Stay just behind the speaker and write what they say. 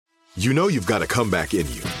You know you've got a comeback in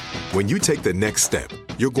you. When you take the next step,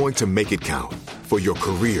 you're going to make it count for your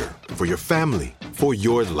career, for your family, for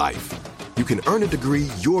your life. You can earn a degree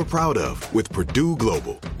you're proud of with Purdue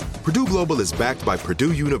Global. Purdue Global is backed by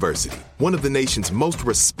Purdue University, one of the nation's most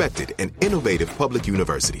respected and innovative public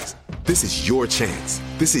universities. This is your chance.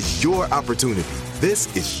 This is your opportunity.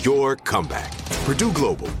 This is your comeback. Purdue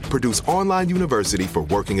Global, Purdue's online university for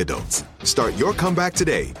working adults. Start your comeback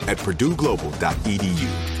today at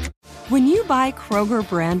purdueglobal.edu. When you buy Kroger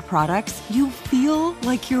brand products, you feel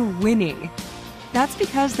like you're winning. That's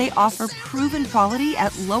because they offer proven quality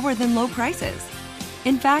at lower than low prices.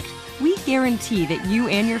 In fact, we guarantee that you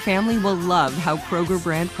and your family will love how Kroger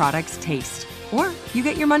brand products taste, or you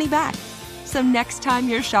get your money back. So next time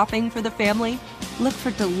you're shopping for the family, look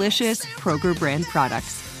for delicious Kroger brand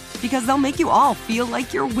products, because they'll make you all feel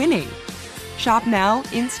like you're winning. Shop now,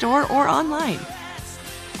 in-store, or online.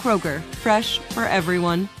 Kroger, fresh for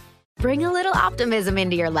everyone. Bring a little optimism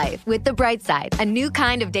into your life with The Bright Side, a new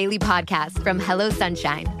kind of daily podcast from Hello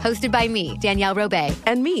Sunshine, hosted by me, Danielle Robay.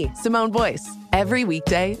 And me, Simone Boyce. Every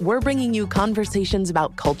weekday, we're bringing you conversations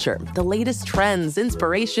about culture, the latest trends,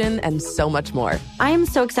 inspiration, and so much more. I am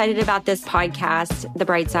so excited about this podcast, The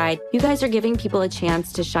Bright Side. You guys are giving people a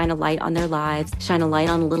chance to shine a light on their lives, shine a light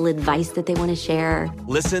on a little advice that they want to share.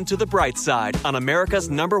 Listen to The Bright Side on America's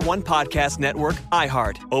 #1 podcast network,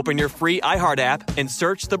 iHeart. Open your free iHeart app and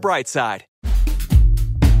search The Bright Side.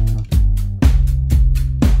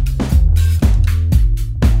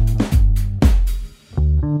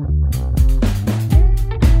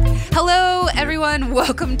 Hello, everyone.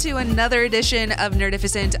 Welcome to another edition of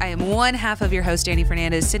Nerdificent. I am one half of your host, Danny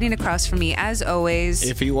Fernandez, sitting across from me, as always.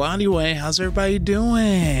 Ify Wadiway, how's everybody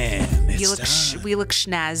doing? We look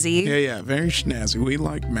schnazzy. Yeah, very schnazzy. We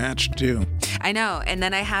like match, too. I know. And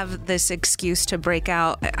then I have this excuse to break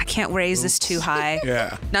out. I can't raise this too high.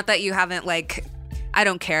 Yeah. Not that you haven't, I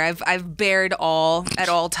don't care. I've bared all at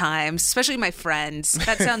all times, especially my friends.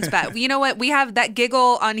 That sounds bad. You know what? We have that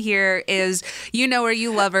giggle on here is, you know her,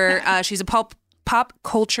 you love her. She's a pop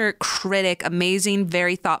culture critic, amazing,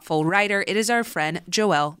 very thoughtful writer. It is our friend,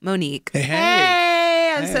 Joelle Monique.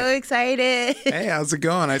 Hey, I'm so excited. Hey, how's it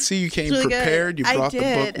going? I see you came really prepared. Good. You brought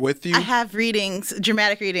the book with you. I have readings,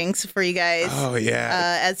 dramatic readings for you guys. Oh,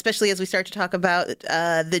 yeah. Especially as we start to talk about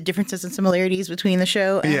the differences and similarities between the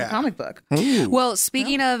show and the comic book. Ooh. Well,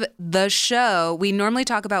 speaking of the show, we normally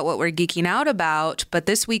talk about what we're geeking out about, but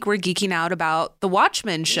this week we're geeking out about the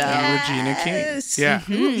Watchmen show. Yes. Regina King. Yeah.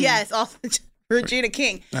 Mm-hmm. Yes, also Regina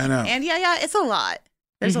King. I know. And yeah, it's a lot.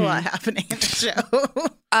 There's a lot happening in the show.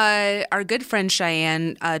 Our good friend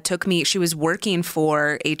Cheyenne took me. She was working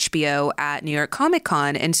for HBO at New York Comic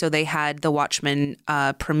Con, and so they had the Watchmen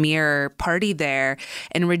premiere party there.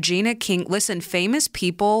 And Regina King, listen, famous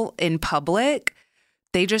people in public,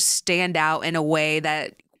 they just stand out in a way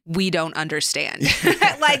that we don't understand.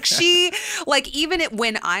 Even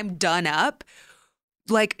when I'm done up,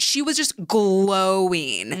 she was just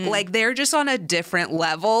glowing. They're just on a different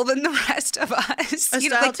level than the rest of us. A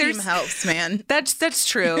style team helps, man. That's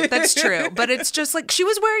true. That's true. But it's just she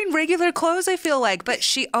was wearing regular clothes, I feel like. But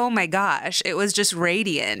oh my gosh, it was just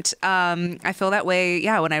radiant. I feel that way,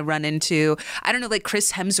 when I run into, I don't know,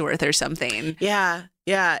 Chris Hemsworth or something. Yeah.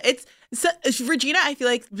 So, Regina, I feel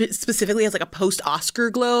like specifically has a post-Oscar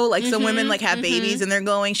glow. Some women have babies and they're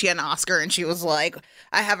glowing. She had an Oscar and she was like,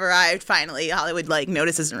 I have arrived finally. Hollywood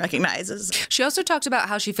notices and recognizes. She also talked about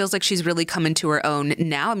how she feels like she's really come into her own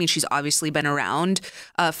now. I mean, she's obviously been around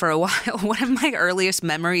for a while. One of my earliest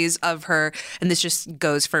memories of her, and this just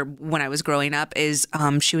goes for when I was growing up, is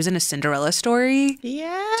she was in a Cinderella story.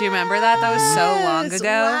 Yeah. Do you remember that? That was so long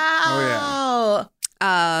ago. Wow. Oh,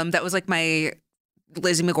 yeah. That was my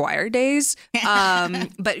Lizzie McGuire days.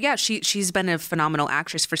 But yeah, she's been a phenomenal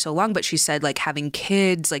actress for so long, but she said having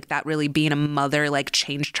kids, that really being a mother,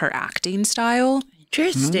 changed her acting style.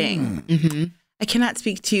 Interesting. Mm-hmm. I cannot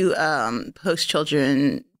speak to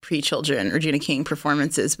post-children, pre-children Regina King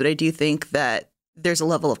performances, but I do think that there's a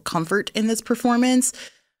level of comfort in this performance,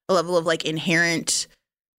 a level of inherent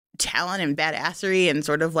talent and badassery, and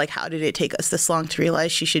sort of how did it take us this long to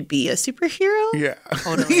realize she should be a superhero? Yeah.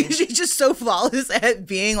 Totally. She's just so flawless at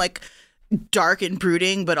being dark and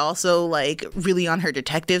brooding, but also really on her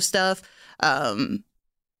detective stuff.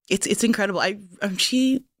 It's incredible.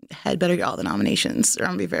 She had better get all the nominations, or I'm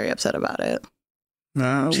gonna be very upset about it.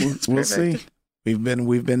 We'll see. We've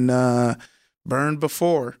been burned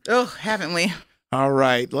before. Oh, haven't we? All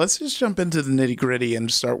right, let's just jump into the nitty gritty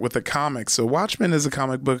and start with the comics. So Watchmen is a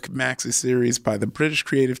comic book maxi series by the British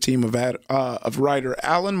creative team of writer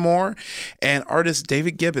Alan Moore and artist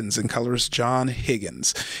David Gibbons and colorist John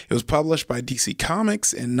Higgins. It was published by DC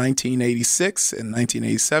Comics in 1986 and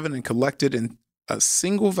 1987 and collected in a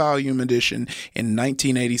single volume edition in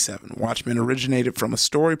 1987. Watchmen originated from a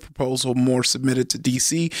story proposal Moore submitted to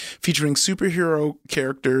DC featuring superhero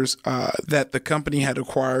characters that the company had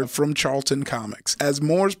acquired from Charlton Comics. As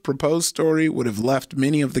Moore's proposed story would have left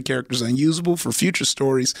many of the characters unusable for future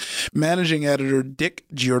stories, managing editor Dick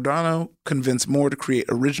Giordano convinced Moore to create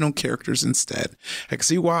original characters instead. I can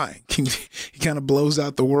see why. He kind of blows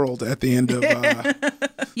out the world at the end of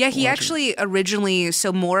Yeah, he actually originally,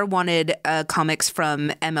 so Moore wanted comics from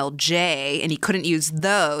MLJ, and he couldn't use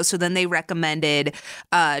those. So then they recommended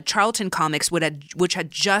Charlton Comics, which had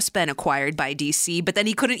just been acquired by DC, but then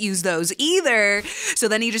he couldn't use those either. So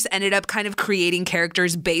then he just ended up kind of creating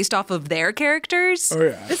characters based off of their characters. Oh,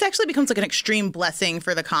 yeah. This actually becomes like an extreme blessing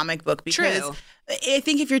for the comic book because True. I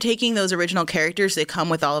think if you're taking those original characters, they come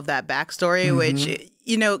with all of that backstory, which,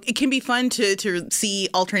 you know, it can be fun to see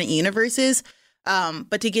alternate universes.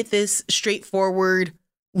 But to get this straightforward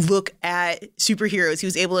look at superheroes, he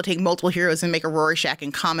was able to take multiple heroes and make a Rorschach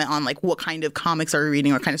and comment on like what kind of comics are we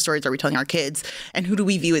reading, what kind of stories are we telling our kids, and who do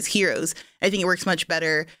we view as heroes. I think it works much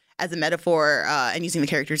better as a metaphor and using the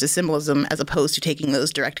characters as symbolism as opposed to taking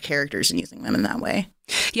those direct characters and using them in that way.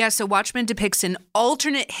 Yeah, so Watchmen depicts an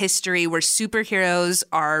alternate history where superheroes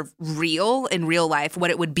are real in real life, what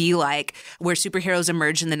it would be like, where superheroes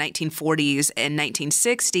emerged in the 1940s and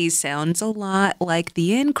 1960s. Sounds a lot like The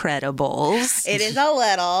Incredibles. It is a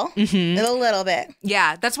little bit.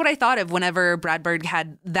 Yeah, that's what I thought of whenever Brad Bird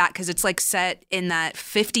had that, because it's like set in that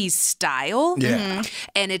 50s style. Yeah.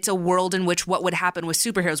 And it's a world in which what would happen with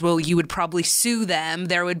superheroes? Well, you would probably sue them.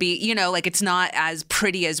 There would be, you know, like it's not as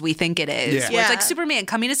pretty as we think it is. Yeah. Where it's like Superman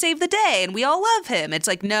coming to save the day and we all love him. It's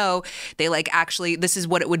like, no, they like actually, this is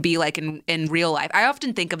what it would be like in real life. I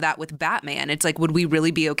often think of that with Batman. It's like, would we really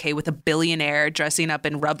be okay with a billionaire dressing up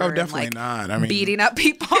in rubber Oh, definitely and like not. I mean, beating up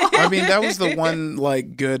people? I mean, that was the one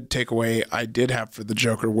like good takeaway I did have for the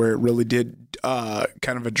Joker, where it really did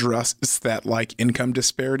kind of address that like income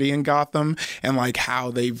disparity in Gotham and like how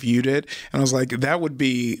they viewed it. And I was like, that would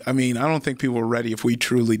be, I mean, I don't think people are ready if we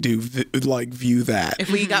truly do view that. If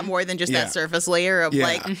we got more than just that surface layer of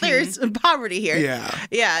like, there's poverty here.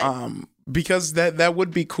 Yeah. Because that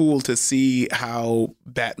would be cool to see how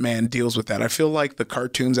Batman deals with that. I feel like the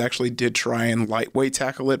cartoons actually did try and lightweight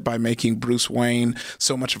tackle it by making Bruce Wayne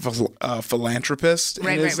so much of a philanthropist in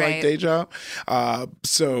his like day job.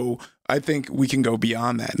 So I think we can go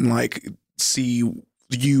beyond that and like see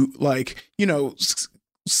you like, you know,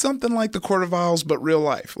 something like the Court of Owls, but real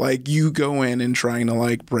life. Like you go in and trying to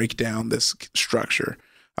like break down this structure.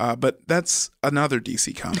 But that's another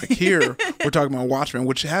DC comic. Here, we're talking about Watchmen,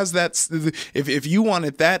 which has that. If you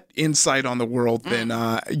wanted that insight on the world, then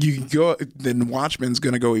you can go. Then Watchmen's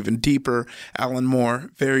going to go even deeper. Alan Moore,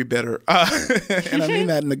 very bitter, and I mean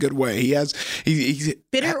that in a good way. He's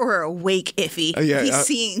bitter or awake, iffy. He's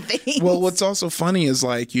seeing things. Well, what's also funny is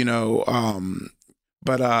like, you know.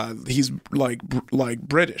 But he's like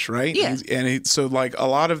British, right? Yeah. So like a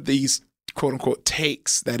lot of these quote unquote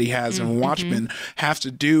takes that he has in Watchmen have to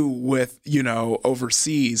do with, you know,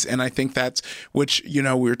 overseas. And I think that's, which, you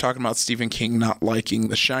know, we were talking about Stephen King not liking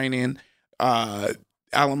The Shining.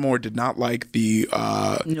 Alan Moore did not like the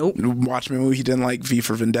Watchmen movie. He didn't like V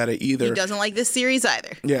for Vendetta either. He doesn't like this series either.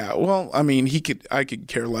 Yeah, well, I mean, I could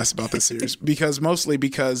care less about this series mostly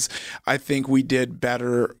because I think we did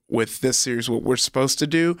better with this series what we're supposed to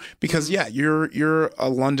do. Because you're a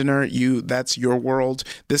Londoner, that's your world.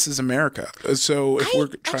 This is America. So if we're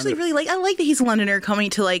trying to really I like that he's a Londoner coming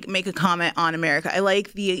to like make a comment on America. I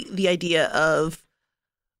like the idea of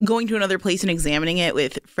going to another place and examining it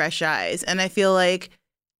with fresh eyes. And I feel like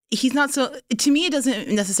he's not so, to me, it doesn't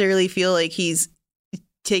necessarily feel like he's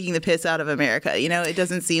taking the piss out of America. You know, it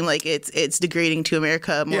doesn't seem like it's degrading to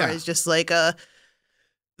America more. It's just like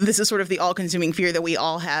this is sort of the all-consuming fear that we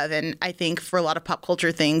all have. And I think for a lot of pop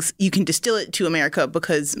culture things, you can distill it to America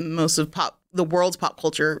because most of the world's pop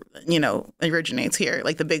culture, you know, originates here.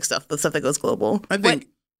 Like the big stuff, the stuff that goes global. I think...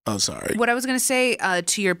 Oh, sorry. What I was going to say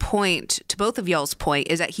to your point, to both of y'all's point,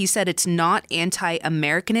 is that he said it's not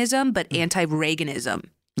anti-Americanism, but anti-Reaganism.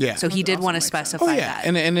 Yeah. So he did want to specify that.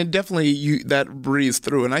 And it definitely that breathes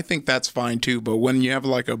through, and I think that's fine too. But when you have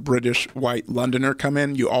like a British white Londoner come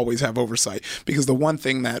in, you always have oversight, because the one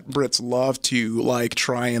thing that Brits love to like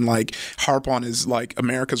try and like harp on is like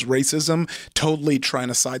America's racism, totally trying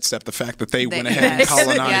to sidestep the fact that they went ahead and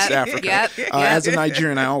colonized Africa. As a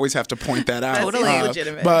Nigerian, I always have to point that out. Totally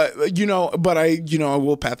legitimate. But I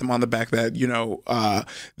will pat them on the back that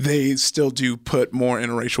they still do put more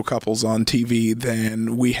interracial couples on TV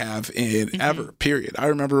than we have in ever, period. I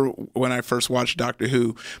remember when I first watched Doctor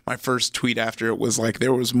Who, my first tweet after it was like,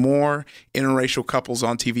 there was more interracial couples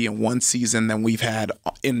on TV in one season than we've had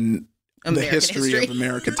in the history of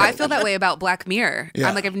American television. I feel that way about Black Mirror. Yeah.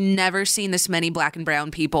 I'm like, I've never seen this many black and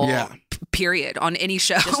brown people, period, on any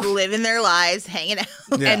show. Just living their lives, hanging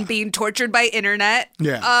out. And being tortured by internet.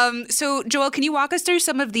 Yeah. So, Joel, can you walk us through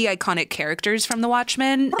some of the iconic characters from The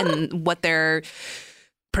Watchmen and what their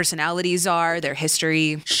personalities are, their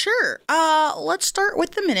history? Sure. Let's start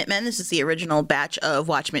with the Minutemen. This is the original batch of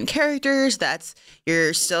Watchmen characters. That's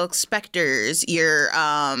your Silk Spectres, your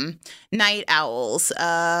Night Owls.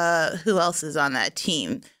 Who else is on that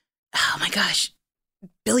team? Oh my gosh.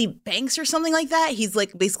 Billy Banks or something like that. He's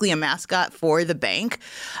like basically a mascot for the bank,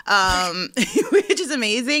 which is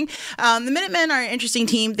amazing. The Minutemen are an interesting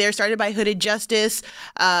team. They're started by Hooded Justice.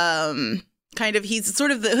 He's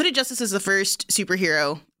sort of the Hooded Justice is the first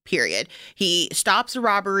superhero, period. He stops a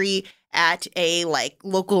robbery at a like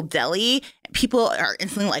local deli. People are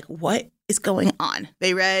instantly like, what is going on?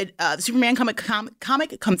 They read the Superman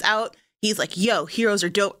comic comes out. He's like, yo, heroes are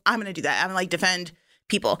dope. I'm going to do that. I'm going to like defend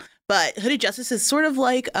people. But Hooded Justice is sort of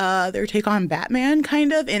like their take on Batman,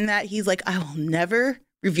 kind of, in that he's like, I will never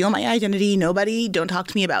reveal my identity. Nobody, don't talk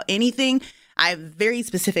to me about anything. I have very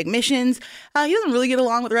specific missions. He doesn't really get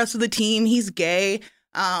along with the rest of the team. He's gay.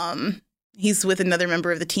 He's with another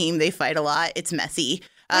member of the team. They fight a lot. It's messy.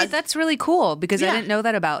 Wait, that's really cool, because I didn't know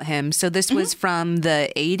that about him. So this was from the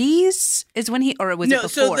 80s is when or was it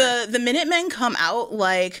before? So the Minutemen come out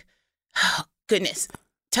like, oh, goodness,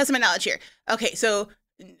 test my knowledge here. Okay, so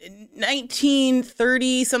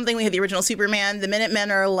 1930 something, we had the original Superman. The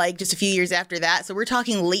Minutemen are like just a few years after that. So we're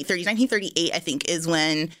talking late 30s. 1938, I think, is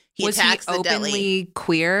when he attacks the deli. Was he openly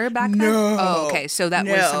queer back then? No. Oh, okay. So that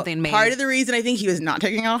was something made. Part of the reason I think he was not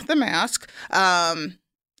taking off the mask.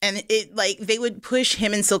 And it like they would push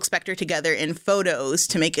him and Silk Spectre together in photos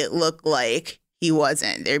to make it look like he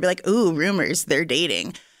wasn't. They'd be like, ooh, rumors, they're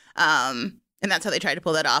dating. And that's how they tried to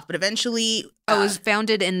pull that off. But eventually... it was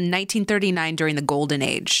founded in 1939 during the Golden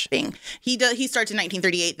Age. He starts in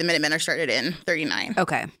 1938. The Minutemen are started in 39.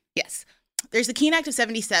 Okay. Yes. There's the Keene Act of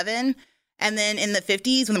 77. And then in the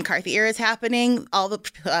 50s, when the McCarthy era is happening, all the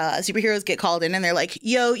superheroes get called in and they're like,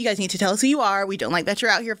 yo, you guys need to tell us who you are. We don't like that you're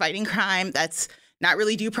out here fighting crime. That's not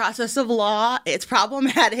really due process of law. It's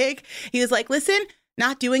problematic. He was like, listen,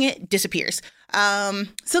 not doing it, disappears.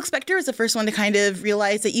 Silk Spectre was the first one to kind of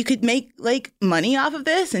realize that you could make like money off of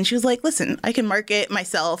this. And she was like, listen, I can market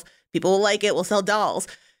myself. People will like it. We'll sell dolls.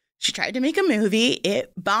 She tried to make a movie.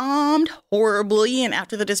 It bombed horribly. And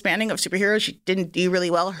after the disbanding of superheroes, she didn't do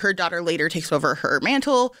really well. Her daughter later takes over her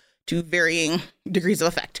mantle to varying degrees of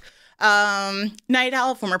effect. Night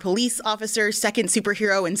Owl, former police officer, second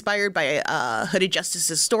superhero inspired by Hooded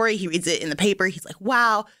Justice's story. He reads it in the paper. He's like,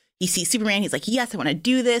 wow. He sees Superman. He's like, yes, I want to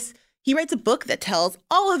do this. He writes a book that tells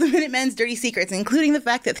all of the Minutemen's dirty secrets, including the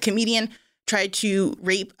fact that the comedian tried to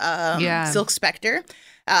rape Silk Spectre.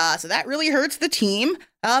 So that really hurts the team.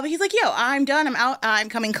 But he's like, yo, I'm done. I'm out. I'm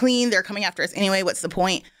coming clean. They're coming after us anyway. What's the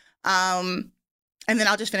point? And then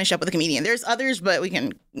I'll just finish up with a comedian. There's others, but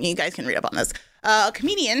you guys can read up on this. A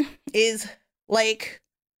comedian is like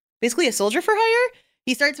basically a soldier for hire.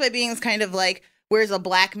 He starts by being this kind of like, wears a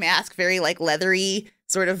black mask, very like leathery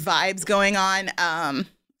sort of vibes going on.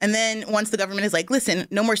 And then once the government is like, listen,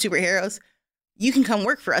 no more superheroes. You can come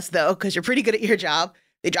work for us, though, because you're pretty good at your job.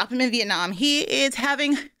 They drop him in Vietnam. He is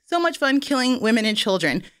having so much fun killing women and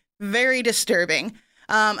children. Very disturbing.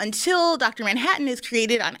 Until Dr. Manhattan is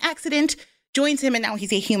created on accident, joins him, and now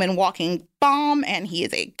he's a human walking bomb, and he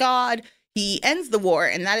is a god. He ends the war,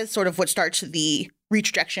 and that is sort of what starts the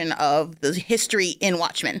retroject of the history in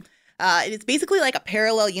Watchmen. It is basically like a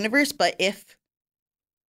parallel universe, but if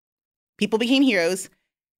people became heroes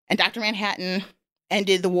and Dr. Manhattan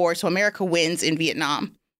ended the war, so America wins in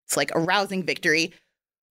Vietnam. It's like a rousing victory.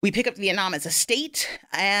 We pick up Vietnam as a state,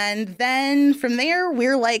 and then from there,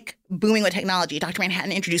 we're like booming with technology. Dr.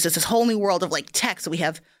 Manhattan introduces this whole new world of like tech, so we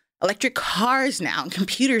have electric cars now, and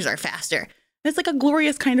computers are faster. And it's like a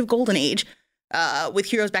glorious kind of golden age. With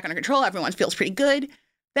heroes back under control, everyone feels pretty good.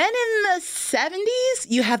 Then in the 70s,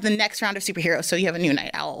 you have the next round of superheroes, so you have a new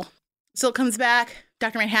Night Owl. Silk comes back,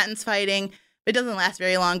 Dr. Manhattan's fighting. It doesn't last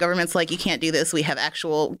very long. Government's like, you can't do this. We have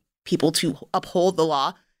actual people to uphold the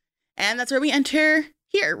law. And that's where we enter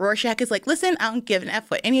here. Rorschach is like, listen, I don't give an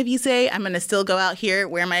F what any of you say. I'm going to still go out here,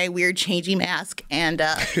 wear my weird changey mask, and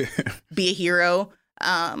be a hero.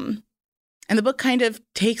 And the book kind of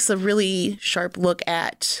takes a really sharp look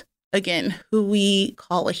at, again, who we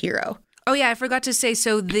call a hero. Oh, yeah, I forgot to say,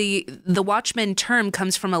 so the Watchman term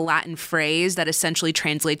comes from a Latin phrase that essentially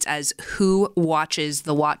translates as who watches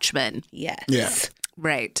the watchman. Yes. Yeah.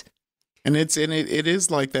 Right. And it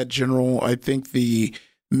is like that general, I think the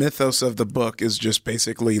mythos of the book is just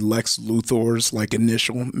basically Lex Luthor's like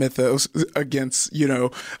initial mythos against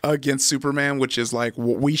Superman, which is like,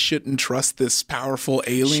 we shouldn't trust this powerful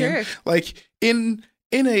alien. Sure. Like in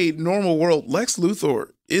a normal world, Lex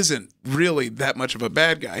Luthor isn't really that much of a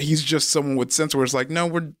bad guy. He's just someone with sense where it's like, no,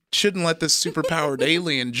 we shouldn't let this superpowered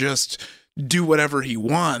alien just do whatever he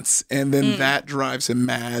wants. And then that drives him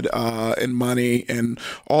mad, and money and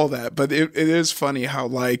all that. But it is funny how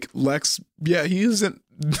like Lex, he isn't,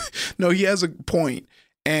 no, he has a point.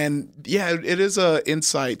 And yeah, it is a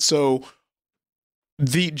insight. So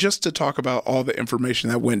just to talk about all the information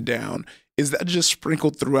that went down, is that just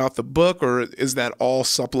sprinkled throughout the book, or is that all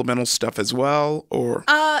supplemental stuff as well? Or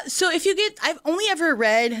so I've only ever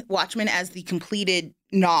read Watchmen as the completed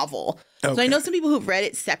novel. Okay. So I know some people who've read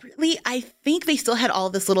it separately. I think they still had all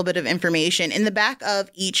this little bit of information. In the back of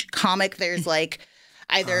each comic, there's like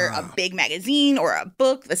either a big magazine or a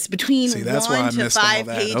book that's between 1 to 5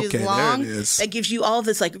 pages long. That gives you all of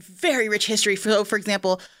this like very rich history. So, for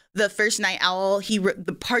example, the first Night Owl, he wrote,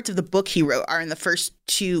 the parts of the book he wrote are in the first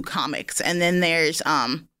 2 comics, and then there's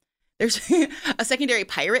a secondary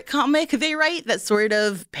pirate comic they write that sort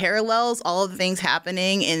of parallels all of the things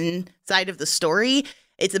happening inside of the story.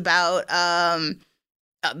 It's about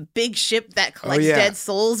a big ship that collects dead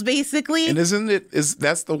souls, basically. And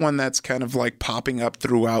that's the one that's kind of like popping up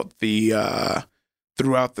throughout the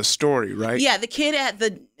story, right? Yeah, the kid at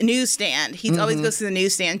the newsstand. He always goes to the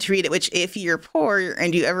newsstand to read it, which if you're poor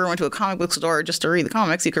and you ever went to a comic book store just to read the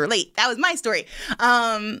comics, you can relate. That was my story.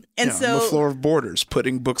 On the floor of Borders,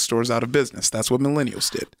 putting bookstores out of business. That's what millennials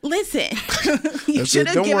did. Listen, you should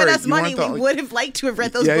have given us money. We would have liked to have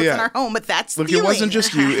read those books in our home, but that's stealing. Look, it wasn't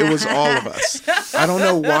just you. It was all of us. I don't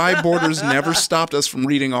know why Borders never stopped us from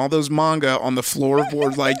reading all those manga on the floor of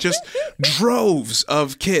Borders. Like just droves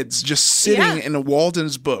of kids just sitting in the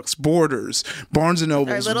Walden's books, Borders, Barnes &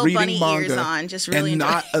 Noble's, reading manga, on, just really and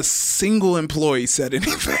not a single employee said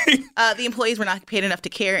anything. The employees were not paid enough to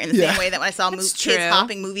care in the same way that when I saw kids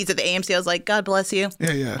hopping movies at the AMC, I was like, God bless you.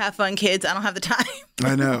 Yeah. Have fun, kids. I don't have the time.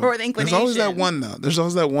 I know. Or the inclination. There's always that one, though. There's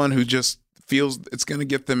always that one who just feels it's going to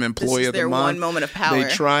get them Employee of the Month. Their one moment of power. They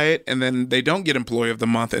try it, and then they don't get Employee of the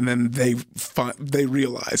Month, and then they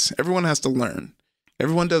realize. Everyone has to learn.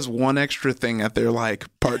 Everyone does one extra thing at their like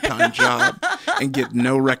part-time job and get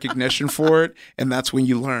no recognition for it, and that's when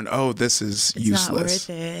you learn, oh, this is useless.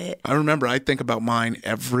 Not worth it. I remember I think about mine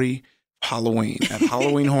every Halloween. At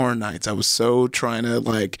Halloween Horror Nights, I was so trying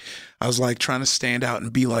to stand out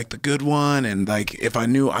and be like the good one, and like if I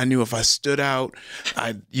knew if I stood out,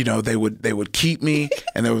 they would keep me.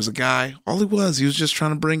 And there was a guy, he was just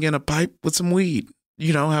trying to bring in a pipe with some weed.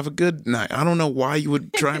 Have a good night. I don't know why you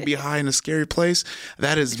would try and be high in a scary place.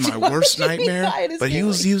 That is my worst nightmare. But he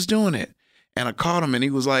was doing it. And I caught him, and he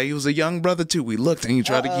was a young brother too. We looked, and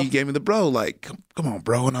he gave me the bro, like, come on,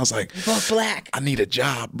 bro. And I was like, both black. I need a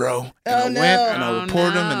job, bro. And I went, and I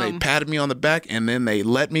reported him, and they patted me on the back, and then they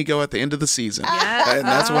let me go at the end of the season. Yeah. And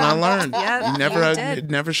that's when I learned. Yeah, You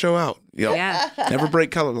never show out. Never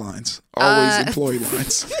break color lines. Always employee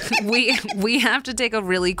lines. We have to take a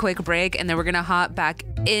really quick break, and then we're going to hop back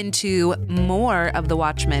into more of The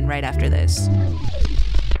Watchmen right after this.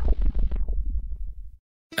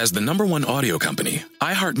 As the #1 audio company,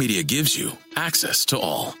 iHeartMedia gives you access to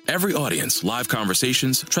all. Every audience, live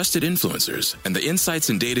conversations, trusted influencers, and the insights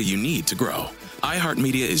and data you need to grow.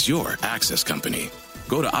 iHeartMedia is your access company.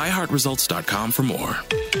 Go to iHeartResults.com for more.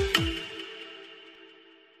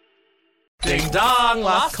 Ding dong,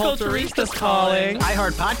 Las Culturistas calling.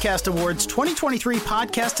 iHeart Podcast Awards 2023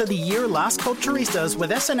 Podcast of the Year, Las Culturistas, with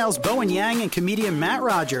SNL's Bowen Yang and comedian Matt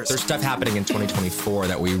Rogers. There's stuff happening in 2024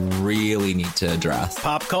 that we really need to address.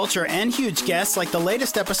 Pop culture and huge guests like the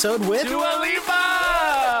latest episode with Dua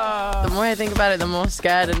Lipa! The more I think about it, the more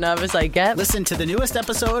scared and nervous I get. Listen to the newest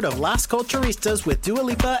episode of Las Culturistas with Dua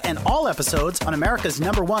Lipa and all episodes on America's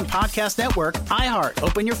 #1 podcast network, iHeart.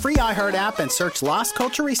 Open your free iHeart app and search Las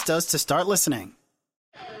Culturistas to start listening.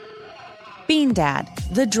 Bean Dad,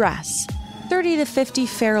 The Dress, 30 to 50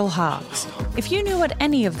 Feral Hogs. If you knew what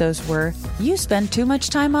any of those were, you spend too much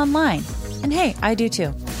time online. And hey, I do too.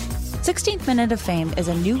 16th Minute of Fame is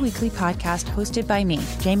a new weekly podcast hosted by me,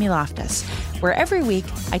 Jamie Loftus, where every week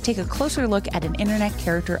I take a closer look at an internet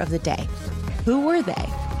character of the day. Who were they?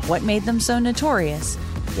 What made them so notorious?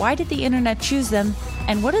 Why did the internet choose them?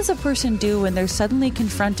 And what does a person do when they're suddenly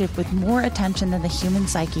confronted with more attention than the human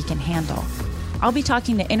psyche can handle? I'll be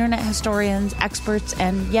talking to internet historians, experts,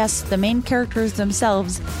 and yes, the main characters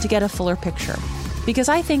themselves to get a fuller picture. Because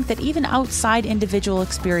I think that even outside individual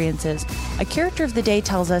experiences, a character of the day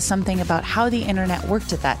tells us something about how the internet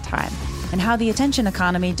worked at that time and how the attention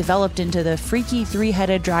economy developed into the freaky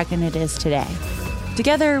three-headed dragon it is today.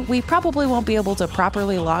 Together, we probably won't be able to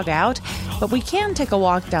properly log out, but we can take a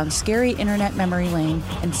walk down scary internet memory lane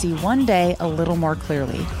and see one day a little more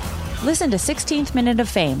clearly. Listen to 16th Minute of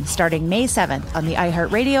Fame starting May 7th on the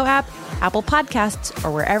iHeartRadio app, Apple Podcasts,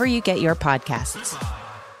 or wherever you get your podcasts.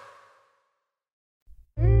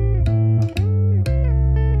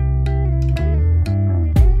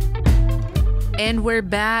 And we're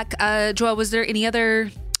back. Joelle, was there any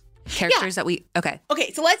other characters that we... Okay,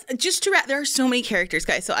 so let's, just to wrap, there are so many characters,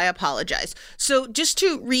 guys, so I apologize. So just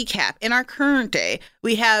to recap, in our current day,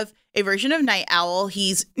 we have a version of Night Owl.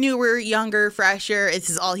 He's newer, younger, fresher. This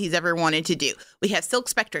is all he's ever wanted to do. We have Silk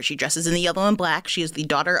Spectre. She dresses in the yellow and black. She is the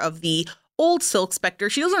daughter of the old Silk Spectre.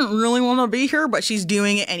 She doesn't really want to be here, but she's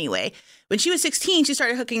doing it anyway. When she was 16, she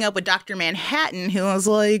started hooking up with Dr. Manhattan, who was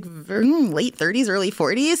like late 30s, early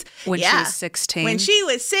 40s. When she was 16? When she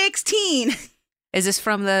was 16. Is this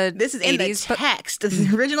from the This is in 80s? The text.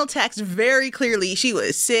 The original text, very clearly, she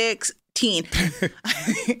was 16.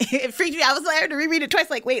 It freaked me out. I was like, I had to reread it twice,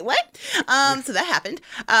 like, wait, what? So that happened.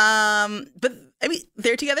 But I mean,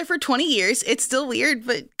 they're together for 20 years. It's still weird,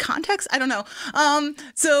 but context, I don't know.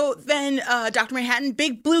 So then Dr. Manhattan,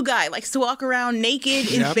 big blue guy, likes to walk around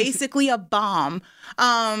naked, is basically a bomb.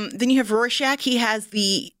 Then you have Rorschach. He has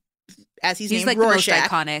he's named like Rorschach. The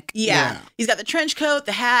most iconic. Yeah. He's got the trench coat,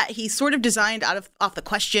 the hat. He's sort of designed off The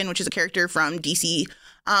Question, which is a character from DC.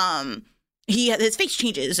 His face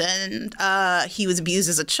changes, and he was abused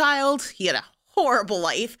as a child. He had a horrible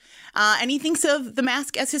life, and he thinks of the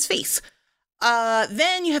mask as his face.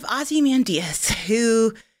 Then you have Ozymandias,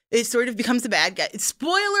 who sort of becomes the bad guy.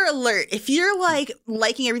 Spoiler alert, if you're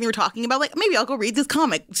liking everything we're talking about, maybe I'll go read this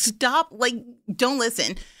comic. Stop, don't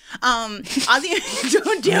listen. Ozymandias,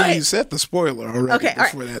 don't do it. You set the spoiler already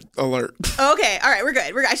before that alert. Okay, all right, we're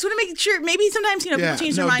good. I just want to make sure, maybe sometimes, people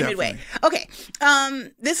change their mind midway. Okay,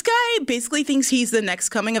 this guy basically thinks he's the next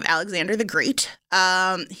coming of Alexander the Great.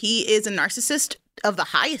 He is a narcissist of the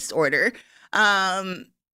highest order.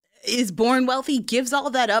 Is born wealthy, gives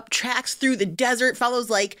all that up, tracks through the desert,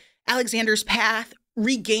 follows Alexander's path,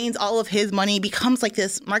 regains all of his money, becomes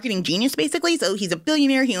this marketing genius basically. So he's a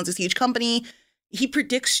billionaire. He owns this huge company. He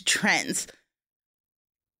predicts trends.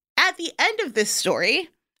 At the end of this story,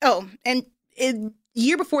 and a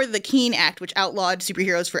year before the Keene Act, which outlawed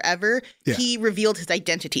superheroes forever, he revealed his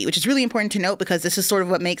identity, which is really important to note because this is sort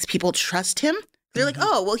of what makes people trust him. They're like,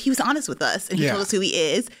 oh, well, he was honest with us and he told us who he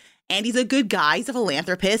is. And he's a good guy. He's a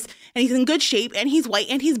philanthropist. And he's in good shape. And he's white.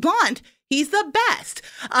 And he's blonde. He's the best.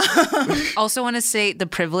 Also want to say the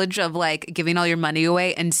privilege of giving all your money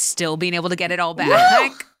away and still being able to get it all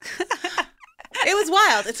back. It was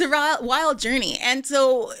wild. It's a wild journey. And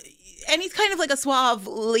so, and he's kind of like a suave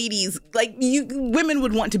ladies. Women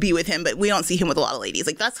would want to be with him, but we don't see him with a lot of ladies.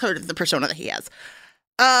 That's sort of the persona that he has.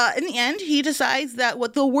 In the end, he decides that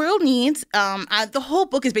what the world needs, the whole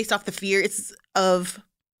book is based off the fear of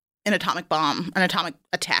an atomic bomb, an atomic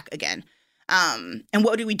attack again. And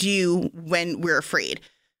what do we do when we're afraid?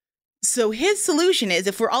 So his solution is,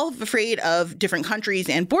 if we're all afraid of different countries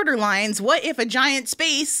and border lines, what if a giant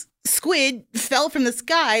space squid fell from the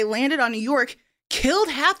sky, landed on New York,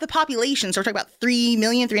 killed half the population? So we're talking about 3.5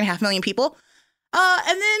 million people.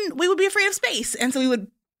 And then we would be afraid of space. And so we would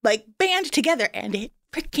band together, and it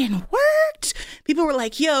freaking worked. People were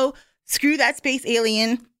like, yo, screw that space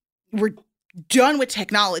alien. We're done with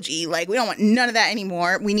technology. We don't want none of that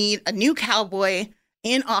anymore. We need a new cowboy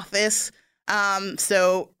in office.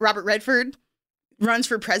 So Robert Redford runs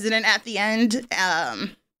for president at the end.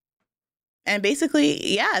 And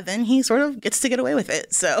basically, then he sort of gets to get away with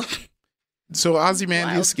it. So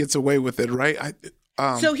Ozymandias gets away with it, right?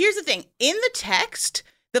 So here's the thing. In the text,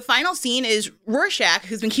 the final scene is Rorschach,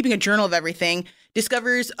 who's been keeping a journal of everything,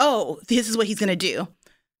 discovers, this is what he's going to do.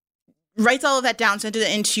 Writes all of that down, sent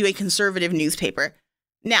it into a conservative newspaper.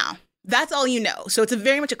 Now, that's all you know. So it's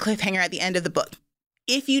very much a cliffhanger at the end of the book.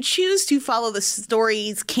 If you choose to follow the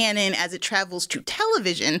story's canon as it travels to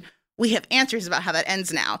television, we have answers about how that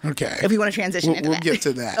ends now. Okay. If we want to transition into that. We'll get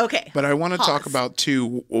to that. Okay. But I want to talk about,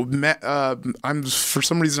 too, for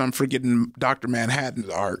some reason, I'm forgetting Dr. Manhattan's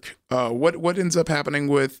arc. What ends up happening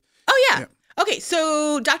with... Oh, yeah. Okay,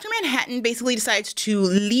 so Dr. Manhattan basically decides to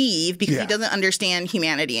leave because he doesn't understand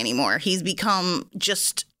humanity anymore. He's become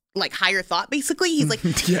just like higher thought, basically. He's like,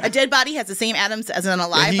 a dead body has the same atoms as an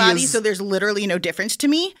alive body, so there's literally no difference to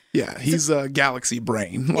me. Yeah, he's a galaxy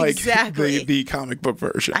brain, like exactly. the comic book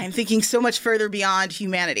version. I'm thinking so much further beyond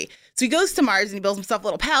humanity. So he goes to Mars and he builds himself a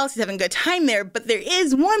little palace. He's having a good time there, but there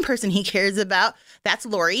is one person he cares about. That's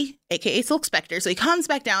Lori, a.k.a. Silk Spectre. So he comes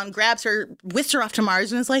back down, grabs her, whisks her off to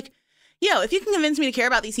Mars, and is like, yo, if you can convince me to care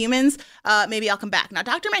about these humans, maybe I'll come back. Now,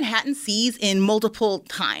 Dr. Manhattan sees in multiple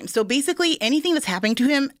times. So basically, anything that's happening to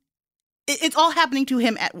him, it's all happening to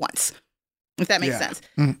him at once, if that makes sense.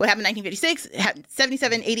 What happened in 1956,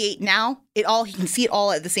 77, 88, now, he can see it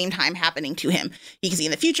all at the same time happening to him. He can see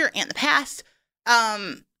in the future and the past.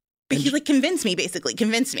 But he's like, convince me, basically.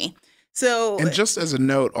 Convince me. So, and just as a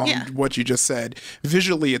note on what you just said,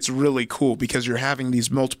 visually it's really cool because you're having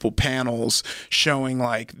these multiple panels showing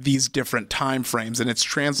like these different time frames, and it's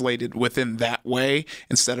translated within that way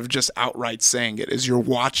instead of just outright saying it as you're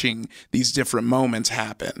watching these different moments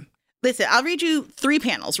happen. Listen, I'll read you 3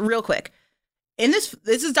 panels real quick. In this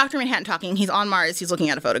is Dr. Manhattan talking. He's on Mars. He's looking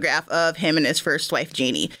at a photograph of him and his first wife,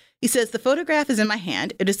 Janie. He says, the photograph is in my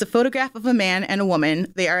hand. It is the photograph of a man and a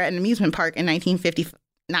woman. They are at an amusement park in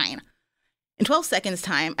 1959. In 12 seconds'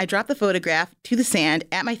 time, I drop the photograph to the sand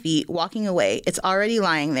at my feet, walking away. It's already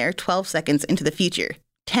lying there 12 seconds into the future.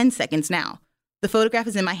 10 seconds now. The photograph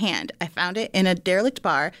is in my hand. I found it in a derelict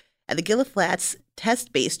bar at the Gila Flats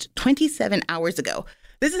test-based 27 hours ago.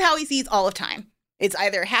 This is how he sees all of time. It's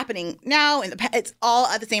either happening now, it's all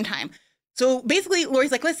at the same time. So basically,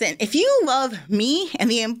 Lori's like, listen, if you love me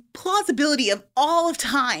and the implausibility of all of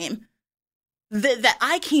time that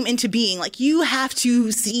I came into being, like, you have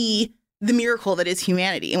to see the miracle that is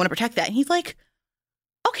humanity and want to protect that. And he's like,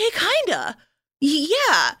 okay, kinda.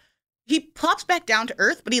 Yeah. He plops back down to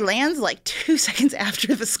Earth, but he lands like 2 seconds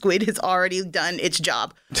after the squid has already done its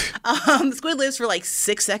job. The squid lives for like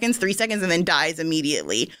 6 seconds, 3 seconds, and then dies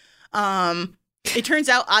immediately. It turns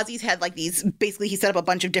out Ozzy's had like these, basically he set up a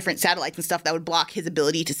bunch of different satellites and stuff that would block his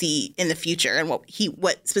ability to see in the future and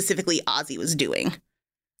what specifically Ozzy was doing.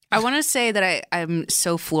 I want to say that I'm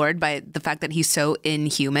so floored by the fact that he's so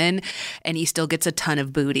inhuman and he still gets a ton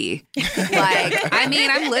of booty. Like, I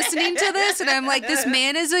mean, I'm listening to this and I'm like, this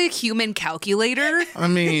man is a human calculator. I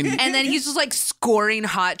mean. And then he's just like scoring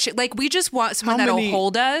hot shit. Like, we just want someone that'll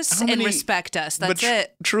hold us and respect us. That's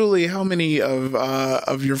it. Truly, how many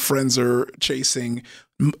of your friends are chasing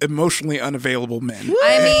emotionally unavailable men?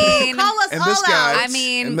 I mean, call us and all this guy, out. I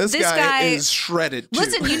mean, and this guy is shredded too.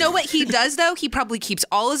 Listen, you know what he does though? He probably keeps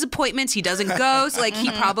all his appointments. He doesn't go. So like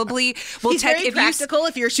he probably will He's very practical.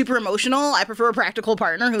 If you're super emotional, I prefer a practical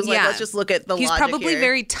partner who's like, let's just look at the logic. He's probably here.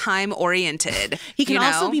 very time oriented. He can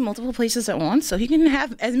also be multiple places at once, so he can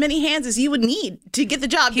have as many hands as you would need to get the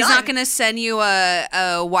job done. He's not going to send you a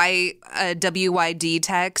WYD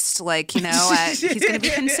text, like, you know, he's going to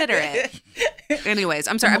be considerate. Anyways,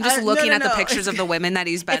 I'm sorry. I'm just looking at the pictures of the women that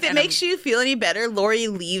he's been. If it makes you feel any better, Lori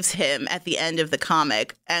leaves him at the end of the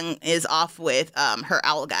comic and is off with her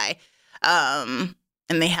owl guy. And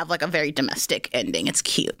they have like a very domestic ending. It's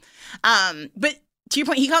cute. But to your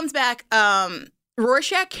point, he comes back.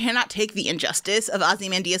 Rorschach cannot take the injustice of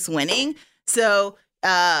Ozymandias winning. So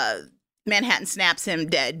Manhattan snaps him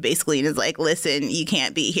dead, basically, and is like, listen, you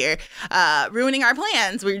can't be here. Ruining our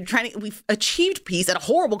plans. We've achieved peace at a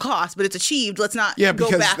horrible cost, but it's achieved. Let's not go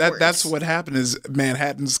backwards. Yeah, because that's what happened is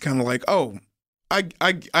Manhattan's kind of like, oh,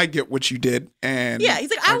 I get what you did. And yeah, he's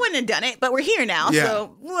like, I wouldn't have done it, but we're here now. Yeah.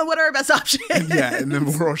 So what are our best options? Yeah, and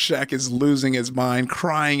then Rorschach is losing his mind,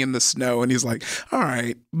 crying in the snow, and he's like, all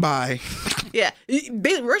right, bye. Yeah,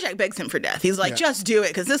 Rorschach begs him for death. He's like, just do it,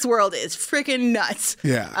 because this world is freaking nuts.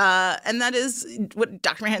 Yeah. And that is what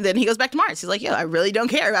Dr. Manhattan, then he goes back to Mars. He's like, I really don't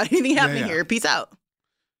care about anything happening here. Peace out.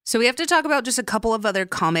 So we have to talk about just a couple of other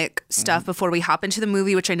comic stuff before we hop into the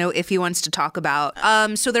movie, which I know Iffy wants to talk about.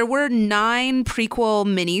 So there were 9 prequel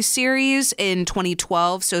miniseries in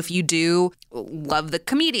 2012. So if you do love the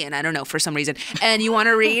comedian, I don't know, for some reason, and you want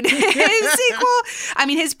to read his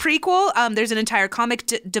his prequel, there's an entire comic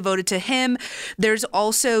devoted to him. There's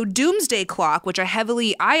also Doomsday Clock, which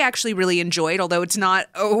I actually really enjoyed, although it's not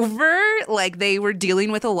over. Like, they were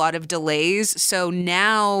dealing with a lot of delays. So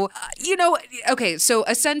now, okay, so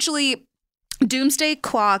essentially, Doomsday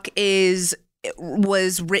Clock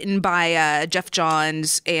was written by Jeff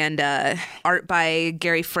Johns and art by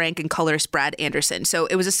Gary Frank and colorist Brad Anderson. So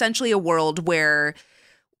it was essentially a world where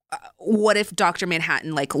what if Dr.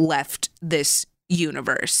 Manhattan like left this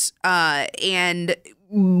universe?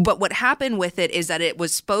 But what happened with it is that it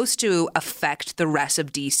was supposed to affect the rest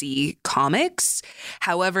of DC Comics.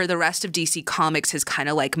 However, the rest of DC Comics has kind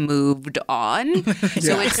of like moved on.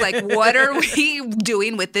 So it's like, what are we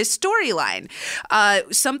doing with this storyline?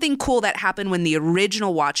 Something cool that happened when the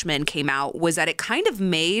original Watchmen came out was that it kind of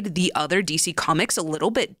made the other DC Comics a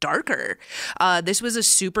little bit darker. This was a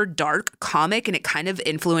super dark comic, and it kind of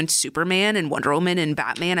influenced Superman and Wonder Woman and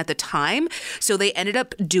Batman at the time. So they ended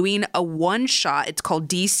up doing a one-shot. It's called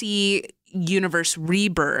DC Universe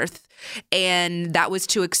Rebirth, and that was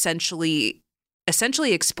to essentially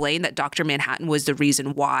explain that Dr. Manhattan was the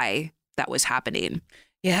reason why that was happening.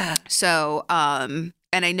 Yeah. So, and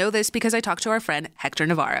I know this because I talked to our friend Hector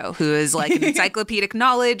Navarro, who is like an encyclopedic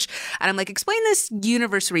knowledge, and I'm like, explain this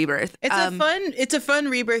universe rebirth. It's a fun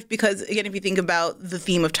rebirth because, again, if you think about the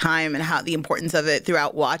theme of time and how the importance of it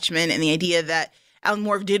throughout Watchmen, and the idea that Alan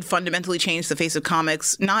Moore did fundamentally change the face of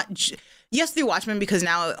comics, yes, through Watchmen, because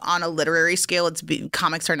now on a literary scale,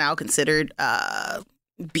 comics are now considered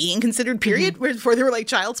being considered, period, where before they were like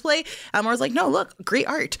child's play. Moore's like, no, look, great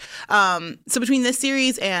art. So between this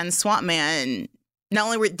series and Swamp Man, not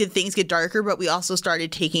only did things get darker, but we also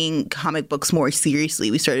started taking comic books more seriously.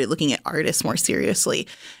 We started looking at artists more seriously.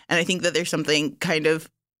 And I think that there's something kind of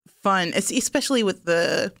fun, especially with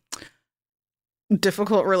the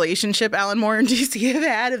difficult relationship Alan Moore and DC have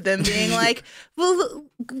had, of them being like, well,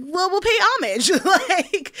 we'll pay homage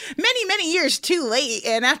like many years too late,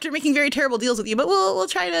 and after making very terrible deals with you, but we'll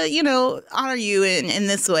try to honor you in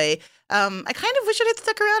this way. I kind of wish it had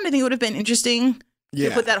stuck around. I think it would have been interesting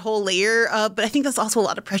to put that whole layer up, but I think that's also a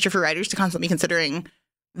lot of pressure for writers to constantly be considering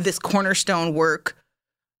this cornerstone work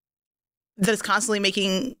that is constantly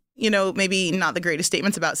making maybe not the greatest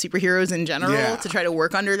statements about superheroes in general. To try to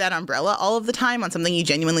work under that umbrella all of the time on something you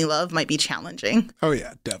genuinely love might be challenging. Oh,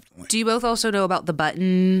 yeah, definitely. Do you both also know about the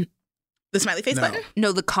button? The smiley face button?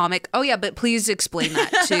 No, the comic. Oh, yeah, but please explain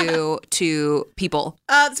that to people.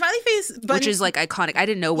 The smiley face button. Which is like iconic. I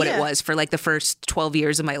didn't know what it was for like the first 12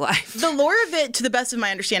 years of my life. The lore of it, to the best of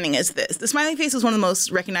my understanding, is this. The smiley face was one of the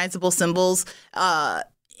most recognizable symbols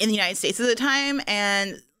in the United States at the time,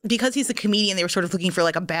 and because he's a comedian, they were sort of looking for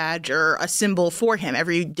like a badge or a symbol for him.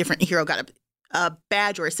 Every different hero got a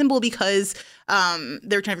badge or a symbol because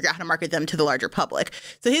they were trying to figure out how to market them to the larger public.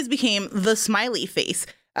 So his became the smiley face.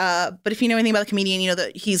 But if you know anything about the comedian, you know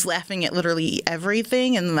that he's laughing at literally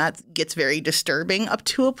everything, and that gets very disturbing up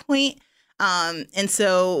to a point. And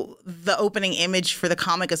so the opening image for the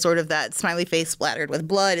comic is sort of that smiley face splattered with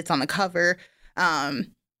blood. It's on the cover. And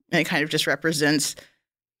it kind of just represents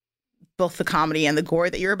both the comedy and the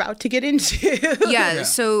gore that you're about to get into. Yeah,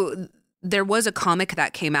 so there was a comic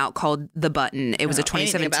that came out called The Button. It was a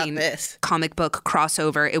 2017 comic book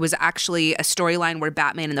crossover. It was actually a storyline where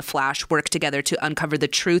Batman and the Flash worked together to uncover the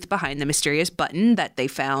truth behind the mysterious button that they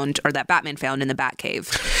found, or that Batman found in the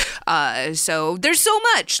Batcave. So there's so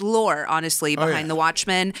much lore, honestly, behind the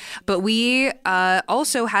Watchmen. But we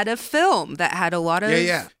also had a film that had a lot of...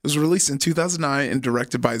 Yeah. It was released in 2009 and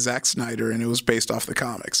directed by Zack Snyder, and it was based off the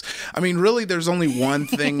comics. I mean, really, there's only one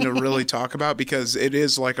thing to really talk about, because it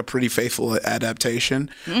is like a pretty faithful adaptation.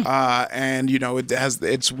 And,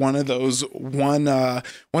 it's one of those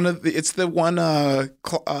it's the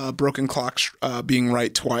one broken clock being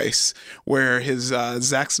right twice, where his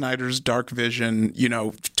Zack Snyder's dark vision,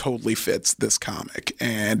 totally fits this comic.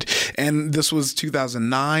 And this was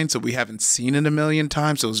 2009, so we haven't seen it a million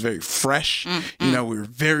times. So it was very fresh. We were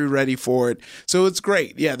very ready for it. So it's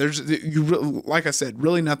great. Yeah, like I said,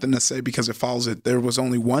 really nothing to say because it follows it. There was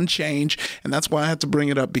only one change, and that's why I had to bring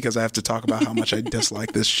it up, because I have to talk about how much I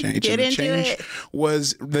dislike this change. And the change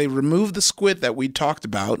was they removed the squid that we talked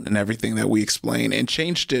about and everything that we explained, and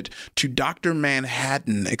changed it to Dr.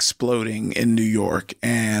 Manhattan exploding in New York.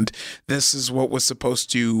 And this is what was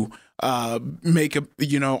supposed to make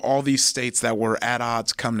all these states that were at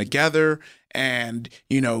odds come together. And,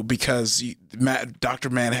 because Dr.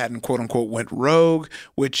 Manhattan, quote unquote, went rogue,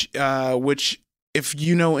 which if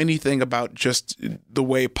you know anything about just the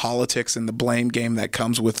way politics and the blame game that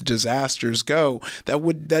comes with disasters go,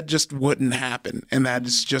 that just wouldn't happen. And that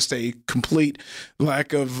is just a complete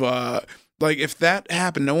lack of if that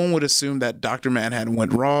happened, no one would assume that Dr. Manhattan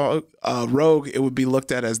went rogue. It would be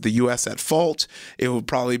looked at as the U.S. at fault. It would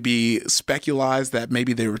probably be speculated that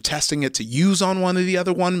maybe they were testing it to use on one or the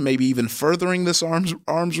other one, maybe even furthering this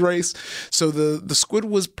arms race. So the squid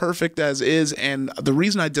was perfect as is, and the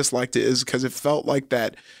reason I disliked it is because it felt like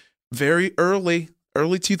that very early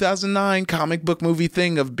early 2009 comic book movie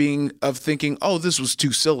thing of thinking, oh, this was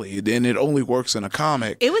too silly and it only works in a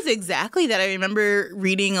comic. It was exactly that. I remember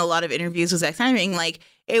reading a lot of interviews with Zack Snyder being like,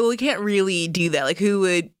 hey, well, we can't really do that. Like, who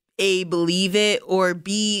would A, believe it, or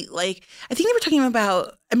B, like, I think they were talking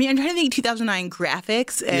about, I mean, I'm trying to think 2009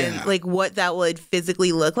 graphics and like what that would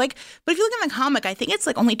physically look like. But if you look at the comic, I think it's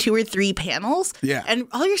like only 2 or 3 panels. Yeah. And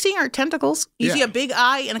all you're seeing are tentacles. You see a big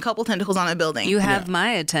eye and a couple tentacles on a building. You have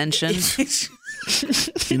my attention.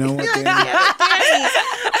 You know what, Danny? Wow.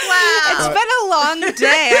 It's been a long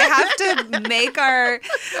day. I have to make our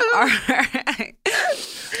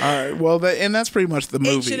All right. Well, and that's pretty much the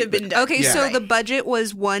movie. It should have been done. Okay, so the budget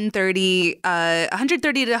was 130 to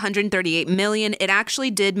 138 million. It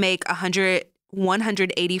actually did make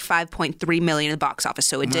 185.3 million in the box office,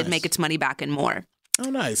 so it did make its money back and more. Oh,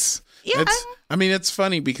 nice. Yeah. I mean, it's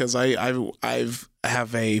funny because I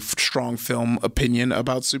have a strong film opinion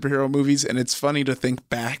about superhero movies, and it's funny to think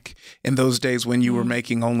back in those days when you were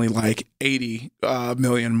making only like 80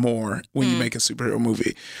 million more when you make a superhero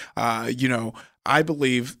movie. You know, I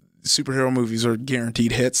believe superhero movies are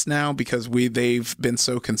guaranteed hits now because they've been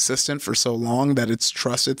so consistent for so long that it's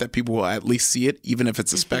trusted that people will at least see it, even if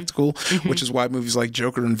it's a spectacle, which is why movies like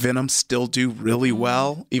Joker and Venom still do really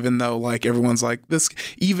well, even though like everyone's like this,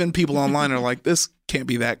 even people online are like, this can't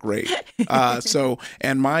be that great.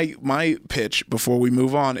 And my pitch before we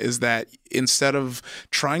move on is that instead of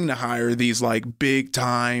trying to hire these like big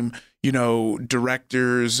time, you know,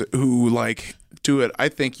 directors who like do it, I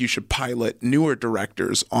think you should pilot newer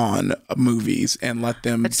directors on movies and let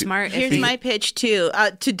them. That's smart. Here's my pitch too,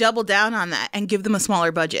 to double down on that and give them a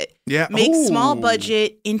smaller budget. Yeah, make small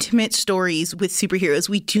budget, intimate stories with superheroes.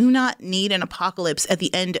 We do not need an apocalypse at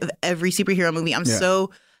the end of every superhero movie. I'm so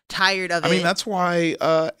tired of it. I mean, that's why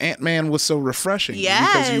Ant-Man was so refreshing.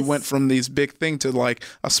 Yes. Because you went from these big thing to like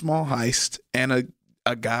a small heist and a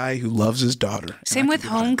guy who loves his daughter. Same with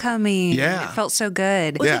Homecoming. Yeah. It felt so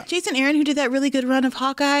good. Was it Jason Aaron who did that really good run of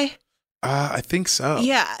Hawkeye? I think so.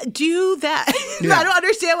 Yeah, do that. I don't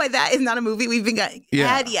understand why that is not a movie we've been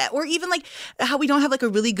had yet. Or even like how we don't have like a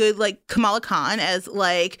really good like Kamala Khan as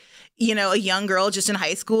like, you know, a young girl just in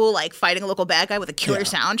high school, like fighting a local bad guy with a killer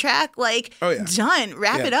soundtrack. Like, done.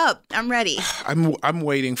 Wrap it up. I'm ready. I'm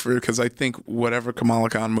waiting for it because I think whatever Kamala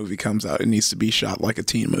Khan movie comes out, it needs to be shot like a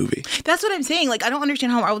teen movie. That's what I'm saying. Like, I don't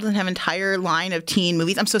understand how Marvel doesn't have an entire line of teen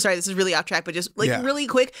movies. I'm so sorry. This is really off track, but just like really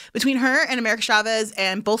quick between her and America Chavez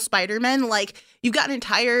and both Spider-Men, like you've got an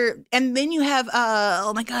entire, and then you have,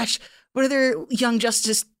 oh my gosh, what are their Young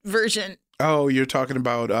Justice version? Oh, you're talking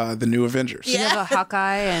about the new Avengers. You have a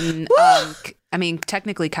Hawkeye and, I mean,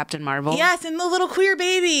 technically Captain Marvel. Yes, and the little queer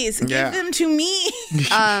babies. Give them to me.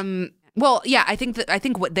 Well, yeah, I think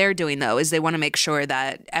what they're doing though is they want to make sure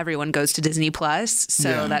that everyone goes to Disney Plus,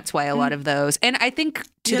 so that's why a lot of those. And I think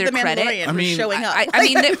to their credit, I mean, showing up. I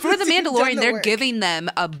mean, for the Mandalorian, they're giving them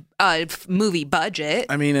a movie budget.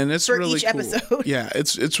 I mean, and it's for really each cool. episode. Yeah,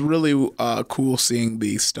 it's really cool seeing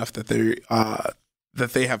the stuff that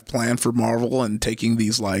they have planned for Marvel and taking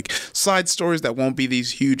these like side stories that won't be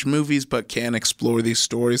these huge movies but can explore these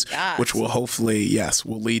stories, which will hopefully,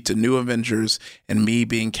 will lead to new Avengers and me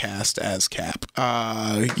being cast as Cap.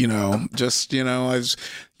 I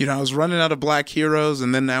was running out of black heroes,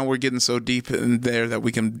 and then now we're getting so deep in there that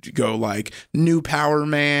we can go like new Power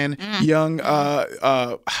Man, young.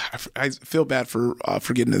 I feel bad for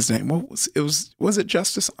forgetting his name. Was it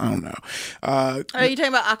Justice? I don't know. Are you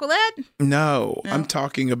talking about Aqualad? No, I'm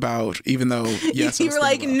talking about. Even though you were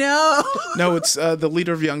like, no, it's the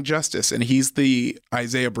leader of Young Justice, and he's the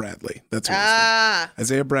Isaiah Bradley. That's what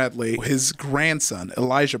Isaiah Bradley, his grandson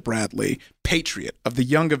Elijah Bradley, Patriot of the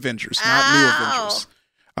Young Avengers, not New Avengers.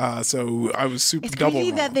 So I was super double wrong. It's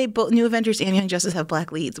crazy that they both New Avengers and Young Justice have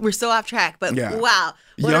black leads. We're so off track, but wow,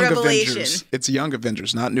 what Young a revelation! Avengers. It's Young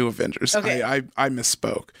Avengers, not New Avengers. Okay. I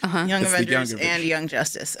misspoke. Young Avengers and Young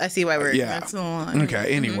Justice. I see why we're that's the one.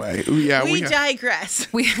 Okay. Anyway, we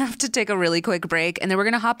digress. We have to take a really quick break, and then we're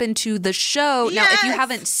going to hop into the show. Now, if you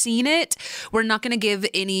haven't seen it, we're not going to give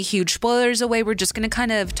any huge spoilers away. We're just going to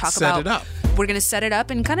kind of set it up. We're going to set it up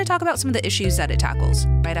and kind of talk about some of the issues that it tackles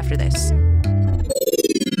right after this.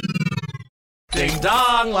 Ding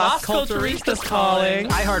dong, Las Culturistas calling.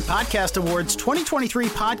 iHeart Podcast Awards 2023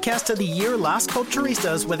 Podcast of the Year, Las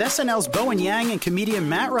Culturistas, with SNL's Bowen Yang and comedian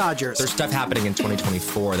Matt Rogers. There's stuff happening in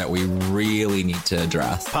 2024 that we really need to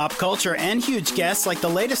address. Pop culture and huge guests like the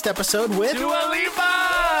latest episode with Dua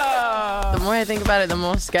Lipa! The more I think about it, the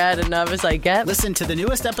more scared and nervous I get. Listen to the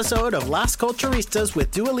newest episode of Las Culturistas with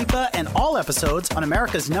Dua Lipa and all episodes on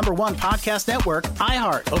America's #1 podcast network,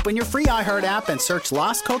 iHeart. Open your free iHeart app and search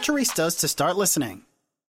Las Culturistas to start listening.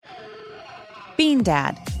 Bean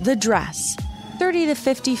Dad, The Dress, 30 to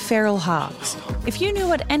 50 Feral Hogs. If you knew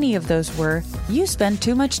what any of those were, you spend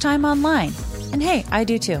too much time online. And hey, I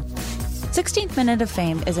do too. 16th Minute of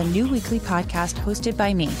Fame is a new weekly podcast hosted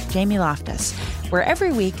by me, Jamie Loftus, where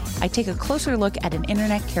every week I take a closer look at an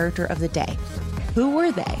internet character of the day. Who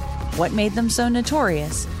were they? What made them so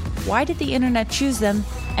notorious? Why did the internet choose them?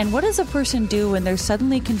 And what does a person do when they're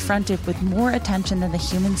suddenly confronted with more attention than the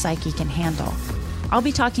human psyche can handle? I'll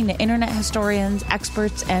be talking to internet historians,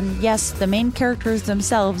 experts, and yes, the main characters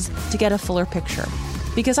themselves to get a fuller picture.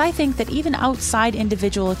 Because I think that even outside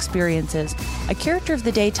individual experiences, a character of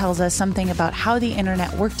the day tells us something about how the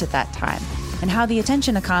internet worked at that time and how the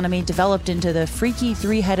attention economy developed into the freaky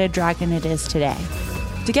three-headed dragon it is today.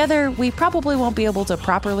 Together, we probably won't be able to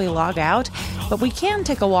properly log out, but we can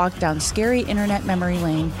take a walk down scary internet memory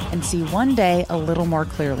lane and see one day a little more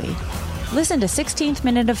clearly. Listen to 16th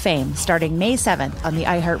Minute of Fame starting May 7th on the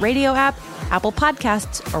iHeartRadio app, Apple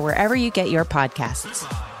Podcasts, or wherever you get your podcasts.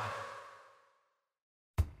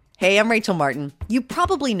 Hey, I'm Rachel Martin. You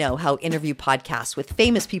probably know how interview podcasts with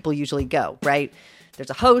famous people usually go, right?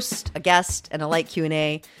 There's a host, a guest, and a light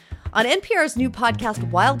Q&A. On NPR's new podcast,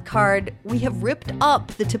 Wildcard, we have ripped up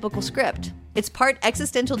the typical script. It's part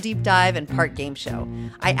existential deep dive and part game show.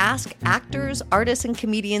 I ask actors, artists, and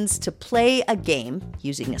comedians to play a game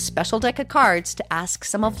using a special deck of cards to ask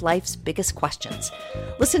some of life's biggest questions.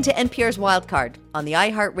 Listen to NPR's Wildcard on the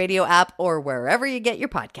iHeartRadio app or wherever you get your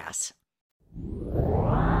podcasts.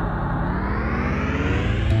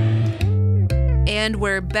 And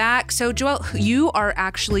we're back. So, Joelle, you are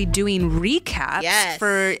actually doing recaps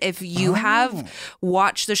for if you have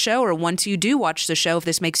watched the show, or once you do watch the show, if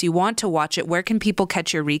this makes you want to watch it, where can people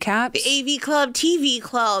catch your recaps? The AV Club TV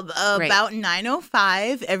Club, about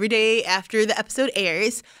 9:05 every day after the episode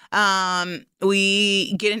airs.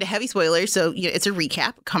 We get into heavy spoilers, so it's a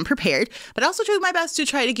recap. Come prepared. But I also do my best to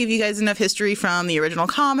try to give you guys enough history from the original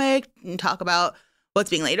comic and talk about what's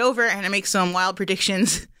being laid over, and I make some wild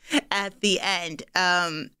predictions at the end.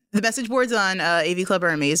 The message boards on AV Club are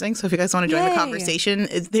amazing, so if you guys want to join the conversation,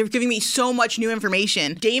 they're giving me so much new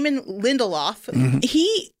information. Damon Lindelof,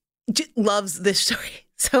 he loves this story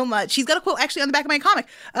so much. He's got a quote actually on the back of my comic.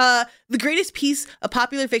 The greatest piece of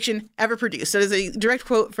popular fiction ever produced. So there's a direct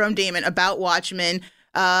quote from Damon about Watchmen.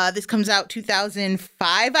 This comes out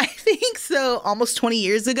 2005, I think, so almost 20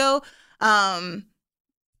 years ago.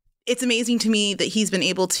 It's amazing to me that he's been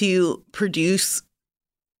able to produce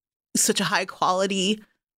such a high quality,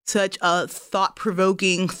 such a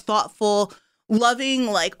thought-provoking, thoughtful, loving,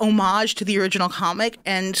 homage to the original comic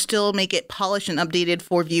and still make it polished and updated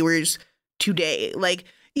for viewers today.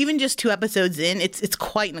 Even just 2 episodes in, it's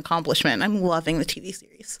quite an accomplishment. I'm loving the TV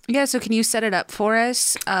series. Yeah, so can you set it up for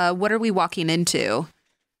us? What are we walking into?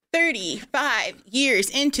 35 years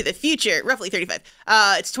into the future, roughly 35.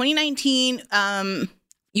 It's 2019.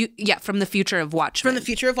 From the future of Watchmen. From the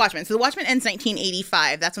future of Watchmen. So the Watchmen ends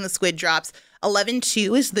 1985. That's when the squid drops.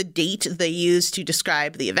 11/2 is the date they use to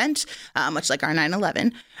describe the event, much like our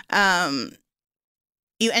 9/11.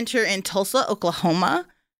 You enter in Tulsa, Oklahoma.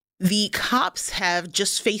 The cops have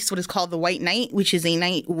just faced what is called the White Night, which is a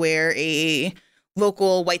night where a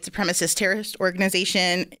local white supremacist terrorist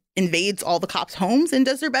organization invades all the cops' homes and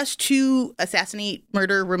does their best to assassinate,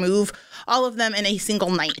 murder, remove all of them in a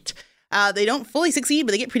single night. They don't fully succeed,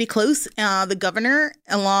 but they get pretty close. The governor,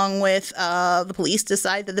 along with the police,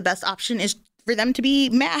 decide that the best option is for them to be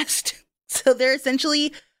masked. So they're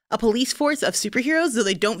essentially a police force of superheroes, though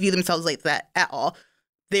they don't view themselves like that at all.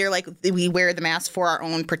 They're we wear the mask for our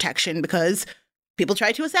own protection because people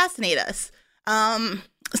try to assassinate us. Some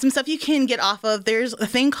stuff you can get off of. There's a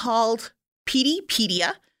thing called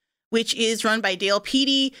PDpedia, which is run by Dale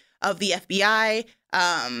Petey of the FBI.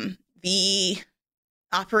 The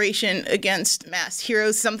Operation Against Mass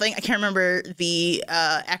Heroes something. I can't remember the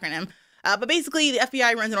acronym. But basically, the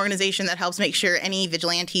FBI runs an organization that helps make sure any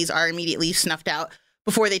vigilantes are immediately snuffed out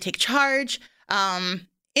before they take charge.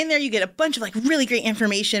 In there, you get a bunch of really great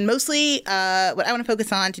information. Mostly, what I want to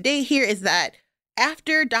focus on today here is that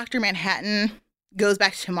after Dr. Manhattan goes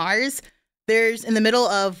back to Mars, there's, in the middle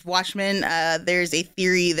of Watchmen, there's a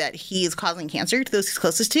theory that he is causing cancer to those he's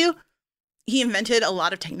closest to. He invented a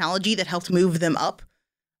lot of technology that helped move them up.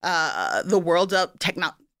 The world up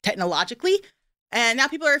technologically, and now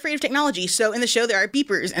people are afraid of technology. So in the show, there are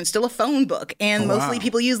beepers and still a phone book, and mostly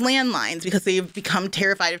people use landlines because they've become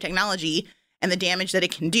terrified of technology and the damage that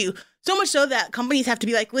it can do. So much so that companies have to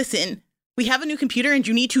be listen, we have a new computer and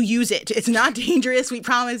you need to use it. It's not dangerous. We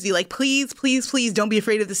promise you. Please, please, please don't be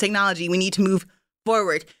afraid of this technology. We need to move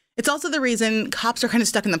forward. It's also the reason cops are kind of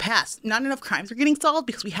stuck in the past. Not enough crimes are getting solved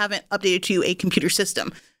because we haven't updated to a computer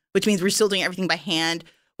system. which means we're still doing everything by hand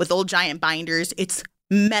with old giant binders. It's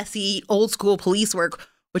messy, old school police work,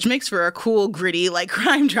 which makes for a cool, gritty, like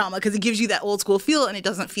crime drama because it gives you that old school feel and it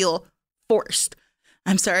doesn't feel forced.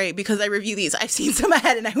 I'm sorry, because I review these. I've seen some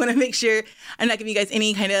ahead, and I want to make sure I'm not giving you guys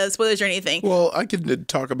any kind of spoilers or anything. Well, I could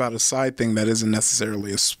talk about a side thing that isn't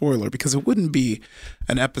necessarily a spoiler, because it wouldn't be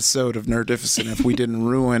an episode of Nerdificent if we didn't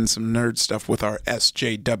ruin some nerd stuff with our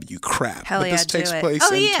SJW crap. Hell but yeah, this takes do it. place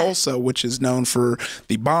Oh, in yeah. Tulsa, which is known for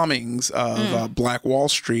the bombings of Black Wall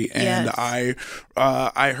Street, and Yes.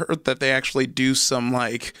 I heard that they actually do some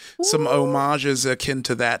homages akin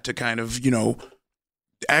to that to kind of,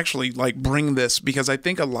 actually like bring this, because I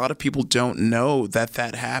think a lot of people don't know that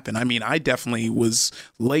happened. I mean, I definitely was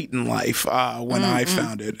late in life when I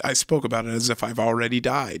found it. I spoke about it as if I've already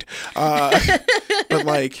died. But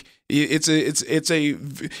like it's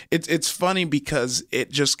funny because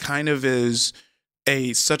it just kind of is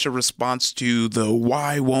such a response to the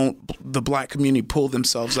why won't the Black community pull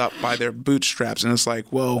themselves up by their bootstraps, and it's like,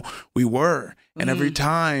 well, we were, and every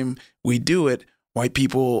time we do it, white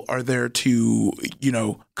people are there to,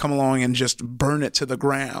 come along and just burn it to the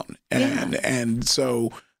ground. And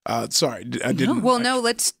so, sorry, I didn't. Well, no,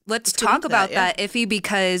 let's talk about that, Iffy,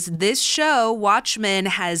 because this show, Watchmen,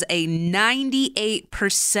 has a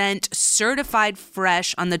 98% certified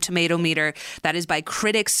fresh on the tomato meter. That is by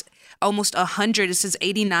critics. Almost 100. It says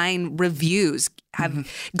 89 reviews have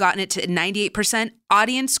gotten it to 98%.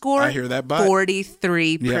 Audience score, I hear that, but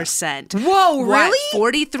 43%. Yeah. Whoa, really?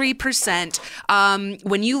 43%.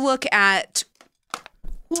 When you look at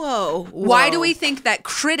why do we think that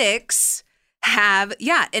critics have?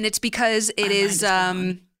 Yeah, and it's because it is.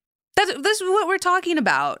 This is what we're talking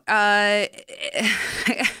about. I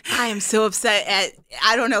am so upset at,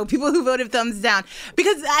 I don't know, people who voted thumbs down.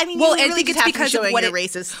 Because, I mean, well, you really I think just it's have because to be of showing what you're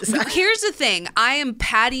racist. Here's the thing. I am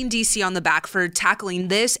patting DC on the back for tackling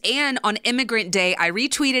this. And on Immigrant Day, I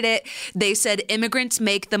retweeted it. They said, immigrants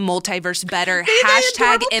make the multiverse better.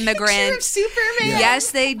 Hashtag immigrant. Superman.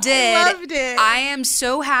 Yes, they did. I loved it. I am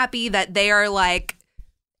so happy that they are like,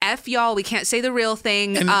 F y'all, we can't say the real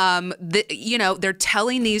thing. They're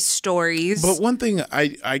telling these stories. But one thing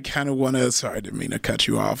I kind of want to, sorry, I didn't mean to cut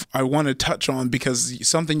you off. I want to touch on, because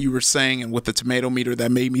something you were saying and with the tomato meter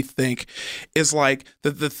that made me think is like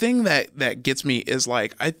the thing that gets me is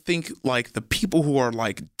like, I think like the people who are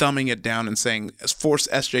like dumbing it down and saying force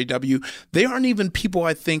SJW, they aren't even people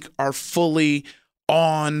I think are fully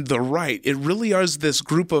on the right. It really is this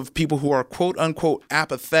group of people who are quote unquote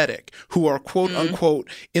apathetic, who are quote unquote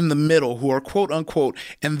in the middle, who are quote unquote,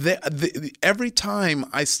 and every time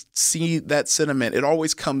I see that sentiment,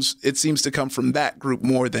 it seems to come from that group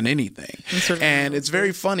more than anything. And it's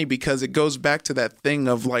very funny because it goes back to that thing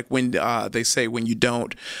of like when they say when you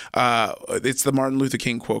don't, it's the Martin Luther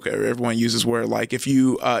King quote everyone uses where like if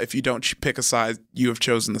you don't pick a side, you have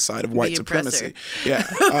chosen the side of white supremacy. Yeah.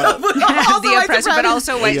 The oppressor, but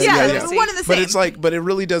also white supremacy. One of the same. But it's like, but it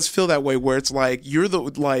really does feel that way where it's like you're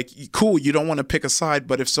cool, you don't want to pick a side,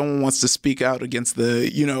 but if someone wants to speak out against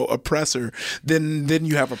the oppressor, then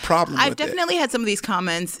you have a problem. I've definitely had some of these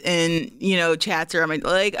comments in chats or I'm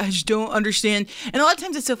like, I just don't understand. And a lot of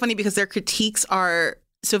times it's so funny because their critiques are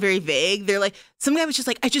so very vague. They're like, some guy was just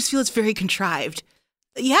like, I just feel it's very contrived.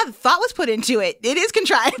 Yeah, thought was put into it. It is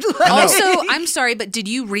contrived. Also, I'm sorry, but did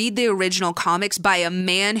you read the original comics by a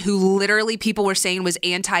man who literally people were saying was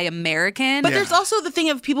anti-American? But there's also the thing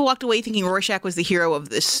of people walked away thinking Rorschach was the hero of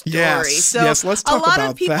this story. Yes, let's talk a lot about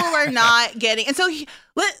of people that. are not getting. And so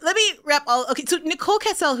let me wrap all. Okay, so Nicole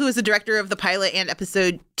Kassell, who is the director of the pilot and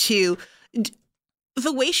episode 2,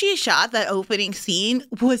 the way she shot that opening scene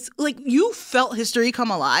was like you felt history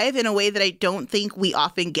come alive in a way that I don't think we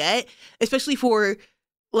often get, especially for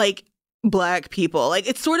like Black people. Like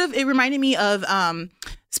it reminded me of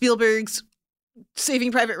Spielberg's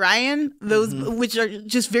Saving Private Ryan, those which are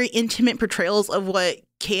just very intimate portrayals of what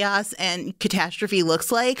chaos and catastrophe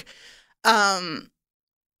looks like. And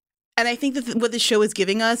I think that what the show is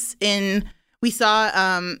giving us we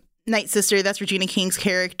saw Night Sister, that's Regina King's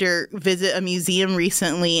character, visit a museum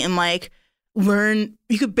recently and like learn,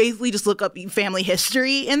 you could basically just look up family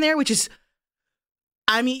history in there, which is,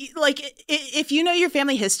 I mean, like, if you know your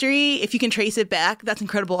family history, if you can trace it back, that's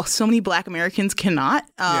incredible. So many Black Americans cannot.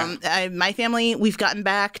 My family, we've gotten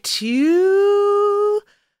back to,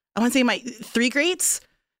 I want to say my 3 greats.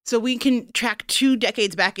 So we can track 2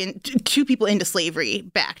 decades back in, 2 people into slavery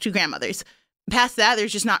back, 2 grandmothers. Past that,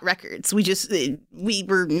 there's just not records. We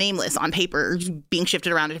were nameless on paper, being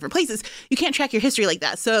shifted around to different places. You can't track your history like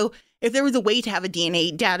that. So if there was a way to have a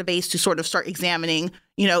DNA database to sort of start examining,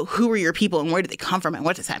 who are your people and where did they come from and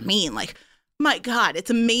what does that mean? Like, My God,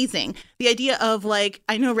 it's amazing. The idea of like,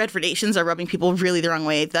 I know Redfordations are rubbing people really the wrong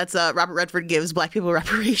way. That's Robert Redford gives Black people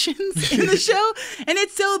reparations in the show. And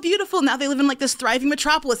it's so beautiful. Now they live in like this thriving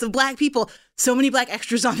metropolis of Black people. So many Black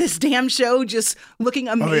extras on this damn show just looking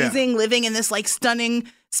amazing, living in this like stunning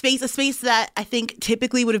space, a space that I think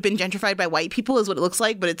typically would have been gentrified by white people is what it looks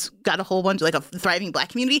like, but it's got a whole bunch of like a thriving Black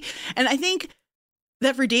community. And I think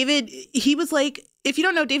that for David, he was like, if you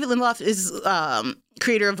don't know, David Lindelof is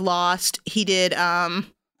creator of Lost. He did, I'm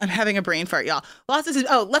having a brain fart, y'all. Lost is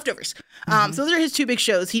Leftovers. So those are his two big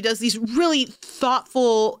shows. He does these really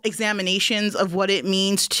thoughtful examinations of what it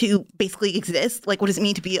means to basically exist. Like, what does it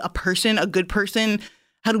mean to be a person, a good person?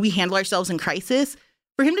 How do we handle ourselves in crisis?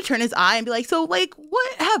 For him to turn his eye and be like, so like,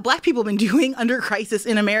 what have Black people been doing under crisis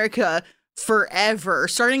in America forever,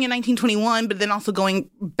 starting in 1921, but then also going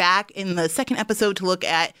back in the second episode to look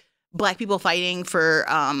at Black people fighting for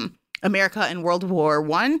America in World War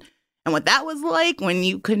I and what that was like when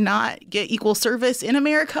you could not get equal service in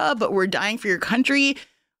America, but were dying for your country.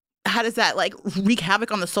 How does that like wreak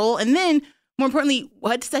havoc on the soul? And then more importantly,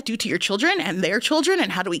 what does that do to your children and their children?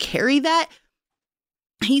 And how do we carry that?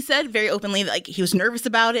 He said very openly that like he was nervous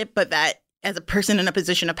about it, but that as a person in a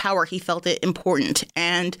position of power, he felt it important.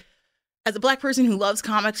 And as a Black person who loves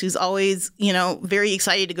comics, who's always, you know, very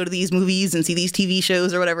excited to go to these movies and see these TV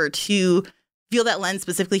shows or whatever, to feel that lens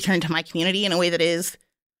specifically turned to my community in a way that is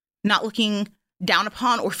not looking down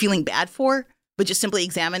upon or feeling bad for, but just simply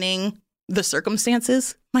examining the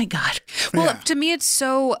circumstances. My God. Well, to me, it's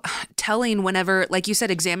so telling whenever, like you said,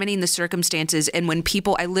 examining the circumstances. And when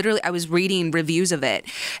people, I was reading reviews of it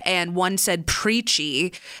and one said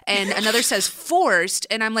preachy and another says forced.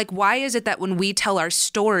 And I'm like, why is it that when we tell our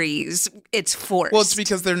stories, it's forced? Well, it's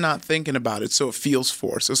because they're not thinking about it. So it feels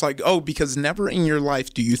forced. It's like, oh, because never in your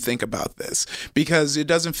life do you think about this, because it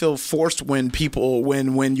doesn't feel forced when people,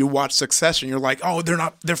 when you watch Succession, you're like, oh,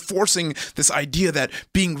 they're forcing this idea that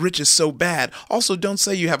being rich is so bad. Also, don't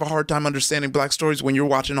say you have a hard time understanding Black stories when you're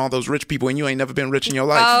watching all those rich people and you ain't never been rich in your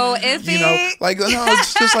life. Oh, Iffy. You know, like, no,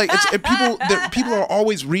 it's just like people are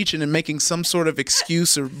always reaching and making some sort of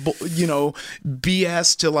excuse or, you know,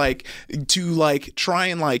 BS to try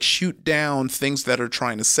and like shoot down things that are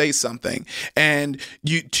trying to say something. And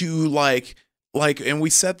and we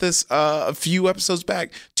said this a few episodes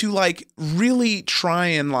back, to like really try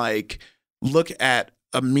and like look at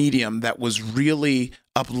a medium that was really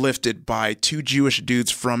uplifted by two Jewish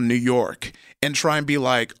dudes from New York and try and be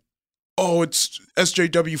like, oh, it's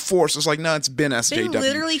SJW Force. It's like, no, it's been SJW. They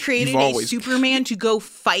literally created a Superman to go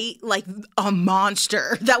fight like a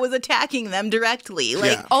monster that was attacking them directly.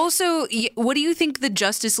 Like, also, what do you think the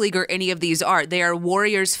Justice League or any of these are? They are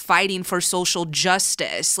warriors fighting for social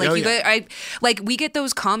justice. Like, we get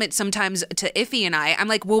those comments sometimes to Iffy and I'm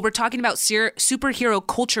like, well, we're talking about superhero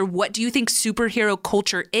culture. What do you think superhero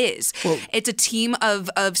culture is? Well, it's a team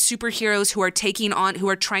of superheroes who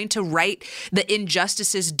are trying to right the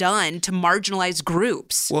injustices done to marginalized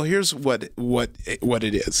groups. Well, here's what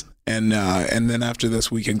it is, and then after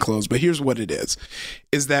this we can close. But here's what it is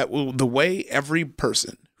that the way every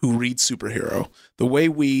person who reads superhero,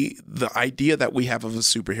 the idea that we have of a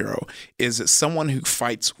superhero is someone who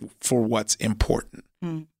fights for what's important.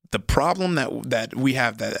 The problem that we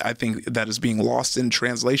have, that I think that is being lost in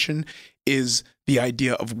translation, is the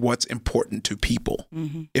idea of what's important to people.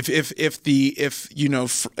 Mm-hmm. If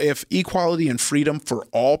equality and freedom for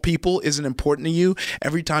all people isn't important to you,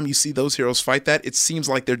 every time you see those heroes fight that, it seems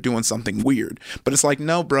like they're doing something weird. But it's like,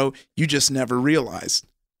 no, bro, you just never realized.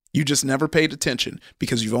 You just never paid attention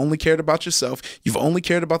because you've only cared about yourself. You've only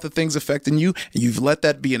cared about the things affecting you, and you've let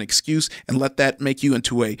that be an excuse and let that make you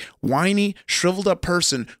into a whiny, shriveled up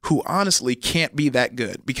person who honestly can't be that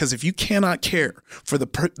good. Because if you cannot care for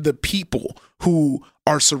the people who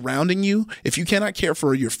are surrounding you, if you cannot care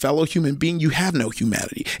for your fellow human being, you have no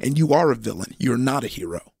humanity, and you are a villain. You're not a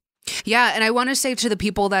hero. Yeah, and I want to say to the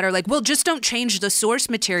people that are like, well, just don't change the source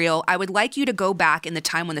material. I would like you to go back in the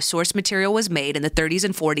time when the source material was made in the 30s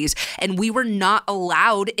and 40s, and we were not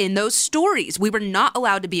allowed in those stories. We were not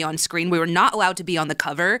allowed to be on screen. We were not allowed to be on the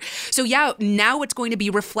cover. So yeah, now it's going to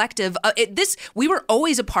be reflective. We were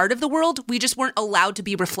always a part of the world. We just weren't allowed to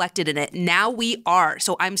be reflected in it. Now we are.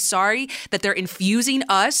 So I'm sorry that they're infusing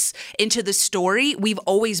us into the story. We've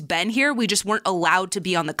always been here. We just weren't allowed to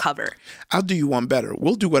be on the cover. I'll do you one better.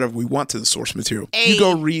 We'll do whatever we want to the source material. You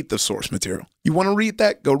go read the source material. You want to read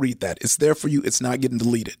that? Go read that. It's there for you. It's not getting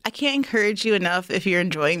deleted. I can't encourage you enough, if you're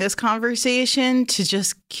enjoying this conversation, to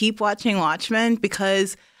just keep watching Watchmen,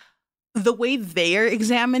 because the way they're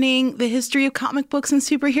examining the history of comic books and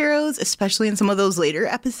superheroes, especially in some of those later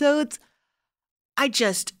episodes,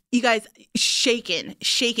 You guys, shaken.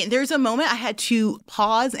 There's a moment I had to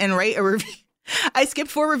pause and write a review. I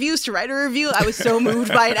skipped 4 reviews to write a review. I was so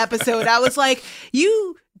moved by an episode. I was like,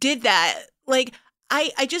 you did that. Like,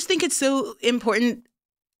 I just think it's so important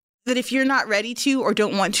that if you're not ready to or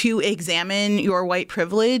don't want to examine your white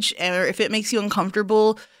privilege, or if it makes you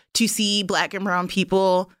uncomfortable to see Black and brown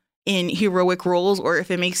people in heroic roles, or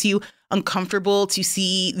if it makes you uncomfortable to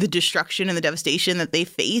see the destruction and the devastation that they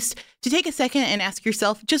faced, to take a second and ask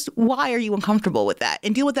yourself, just why are you uncomfortable with that?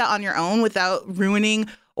 And deal with that on your own without ruining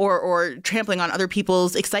or trampling on other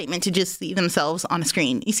people's excitement to just see themselves on a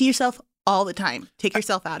screen. You see yourself all the time. Take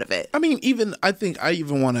yourself out of it. I mean, I think I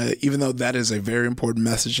even want to, even though that is a very important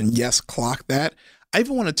message, and yes, clock that, I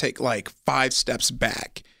even want to take like 5 steps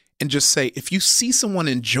back and just say, if you see someone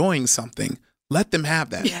enjoying something, let them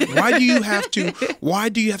have that. Yeah. Why do you have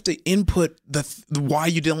to input why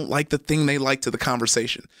you don't like the thing they like to the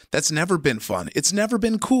conversation? That's never been fun. It's never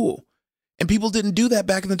been cool. And people didn't do that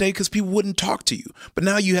back in the day because people wouldn't talk to you. But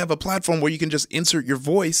now you have a platform where you can just insert your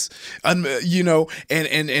voice, and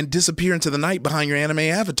disappear into the night behind your anime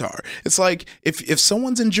avatar. It's like if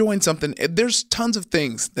someone's enjoying something, there's tons of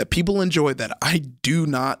things that people enjoy that I do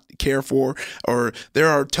not care for, or there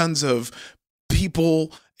are tons of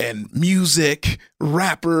people and music,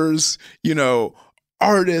 rappers,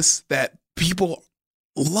 artists that people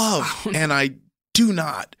love, and I do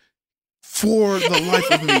not, for the life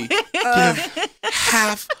of me, give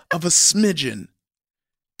half of a smidgen.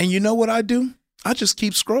 And you know what I do? I just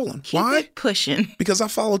keep scrolling. Why? Pushing. Because I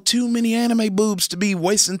follow too many anime boobs to be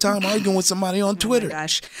wasting time arguing with somebody on Twitter. Oh my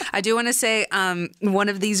gosh. I do want to say one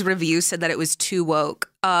of these reviews said that it was too woke.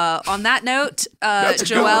 On that note,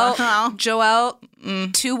 Joelle,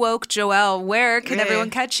 too woke Joelle, where can everyone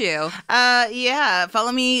catch you?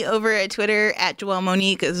 Follow me over at Twitter at Joelle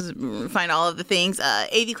Monique. Find all of the things.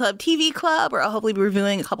 AV Club TV Club, where I'll hopefully be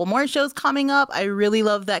reviewing a couple more shows coming up. I really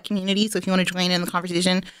love that community. So if you want to join in the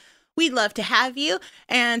conversation, we'd love to have you.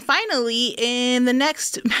 And finally, in the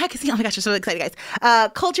next magazine, oh my gosh, I'm so excited,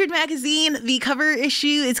 guys. Cultured Magazine, the cover issue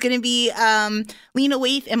is going to be Lena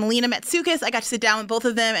Waithe and Melina Matsoukas. I got to sit down with both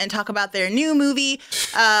of them and talk about their new movie,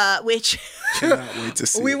 which cannot wait to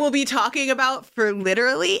see. We will be talking about for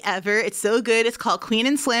literally ever. It's so good. It's called Queen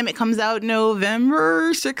and Slim. It comes out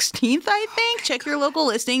November 16th, I think. Check your local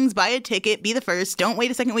listings. Buy a ticket. Be the first. Don't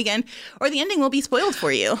wait a second weekend, or the ending will be spoiled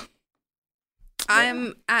for you.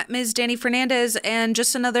 I'm at Ms. Danny Fernandez, and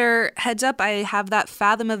just another heads up, I have that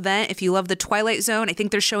Fathom event. If you love the Twilight Zone, I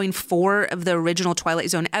think they're showing 4 of the original Twilight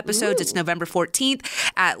Zone episodes. Ooh. It's November 14th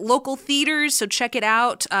at local theaters, so check it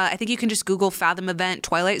out. I think you can just Google Fathom event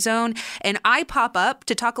Twilight Zone, and I pop up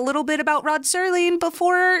to talk a little bit about Rod Serling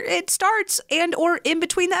before it starts and or in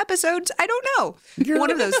between the episodes. I don't know.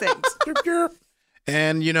 One of those things.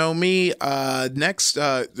 And me, next,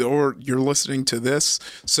 or you're listening to this.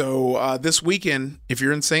 So this weekend, if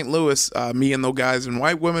you're in St. Louis, me and the guys in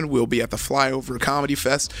White Women will be at the Flyover Comedy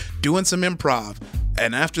Fest doing some improv.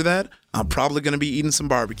 And after that, I'm probably going to be eating some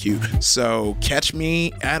barbecue. So catch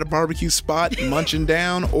me at a barbecue spot, munching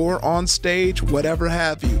down, or on stage, whatever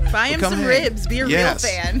have you. Buy him some ribs. Be a real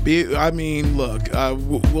fan. Look,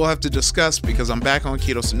 we'll have to discuss because I'm back on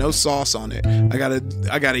keto, so no sauce on it. I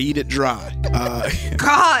gotta eat it dry.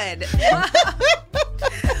 God.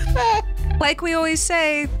 Like we always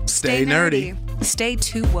say, stay nerdy. Stay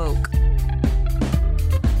too woke.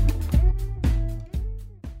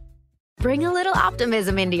 Bring a little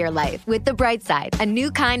optimism into your life with The Bright Side, a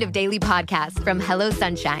new kind of daily podcast from Hello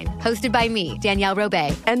Sunshine, hosted by me, Danielle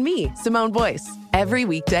Robay. And me, Simone Boyce. Every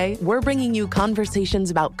weekday, we're bringing you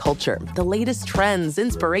conversations about culture, the latest trends,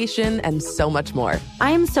 inspiration, and so much more.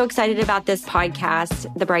 I am so excited about this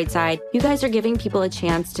podcast, The Bright Side. You guys are giving people a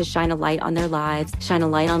chance to shine a light on their lives, shine a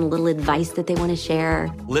light on a little advice that they want to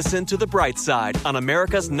share. Listen to The Bright Side on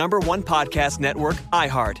America's #1 podcast network,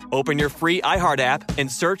 iHeart. Open your free iHeart app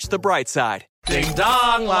and search The Bright Side. Ding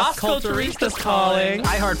dong, Las Culturistas calling.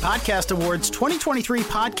 iHeart Podcast Awards 2023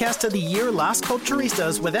 Podcast of the Year, Las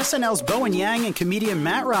Culturistas, with SNL's Bowen Yang and comedian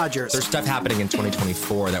Matt Rogers. There's stuff happening in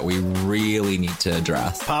 2024 that we really need to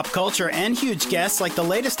address. Pop culture and huge guests like the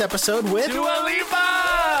latest episode with Dua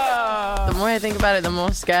Lipa! The more I think about it, the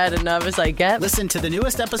more scared and nervous I get. Listen to the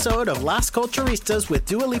newest episode of Las Culturistas with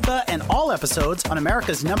Dua Lipa and all episodes on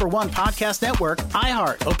America's #1 podcast network,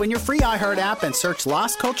 iHeart. Open your free iHeart app and search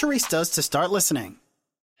Las Culturistas to start listening.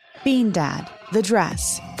 Bean Dad, The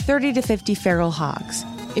Dress, 30 to 50 Feral Hogs.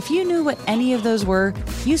 If you knew what any of those were,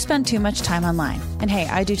 you spend too much time online. And hey,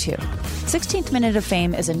 I do too. 16th Minute of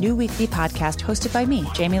Fame is a new weekly podcast hosted by me,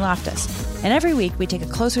 Jamie Loftus. And every week we take a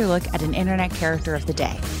closer look at an internet character of the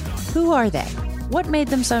day. Who are they? What made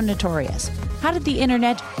them so notorious? How did the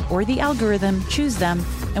internet or the algorithm choose them?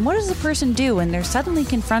 And what does a person do when they're suddenly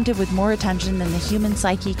confronted with more attention than the human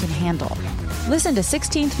psyche can handle? Listen to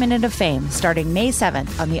 16th Minute of Fame starting May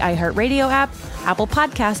 7th on the iHeartRadio app, Apple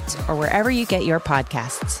Podcasts, or wherever you get your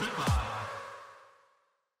podcasts.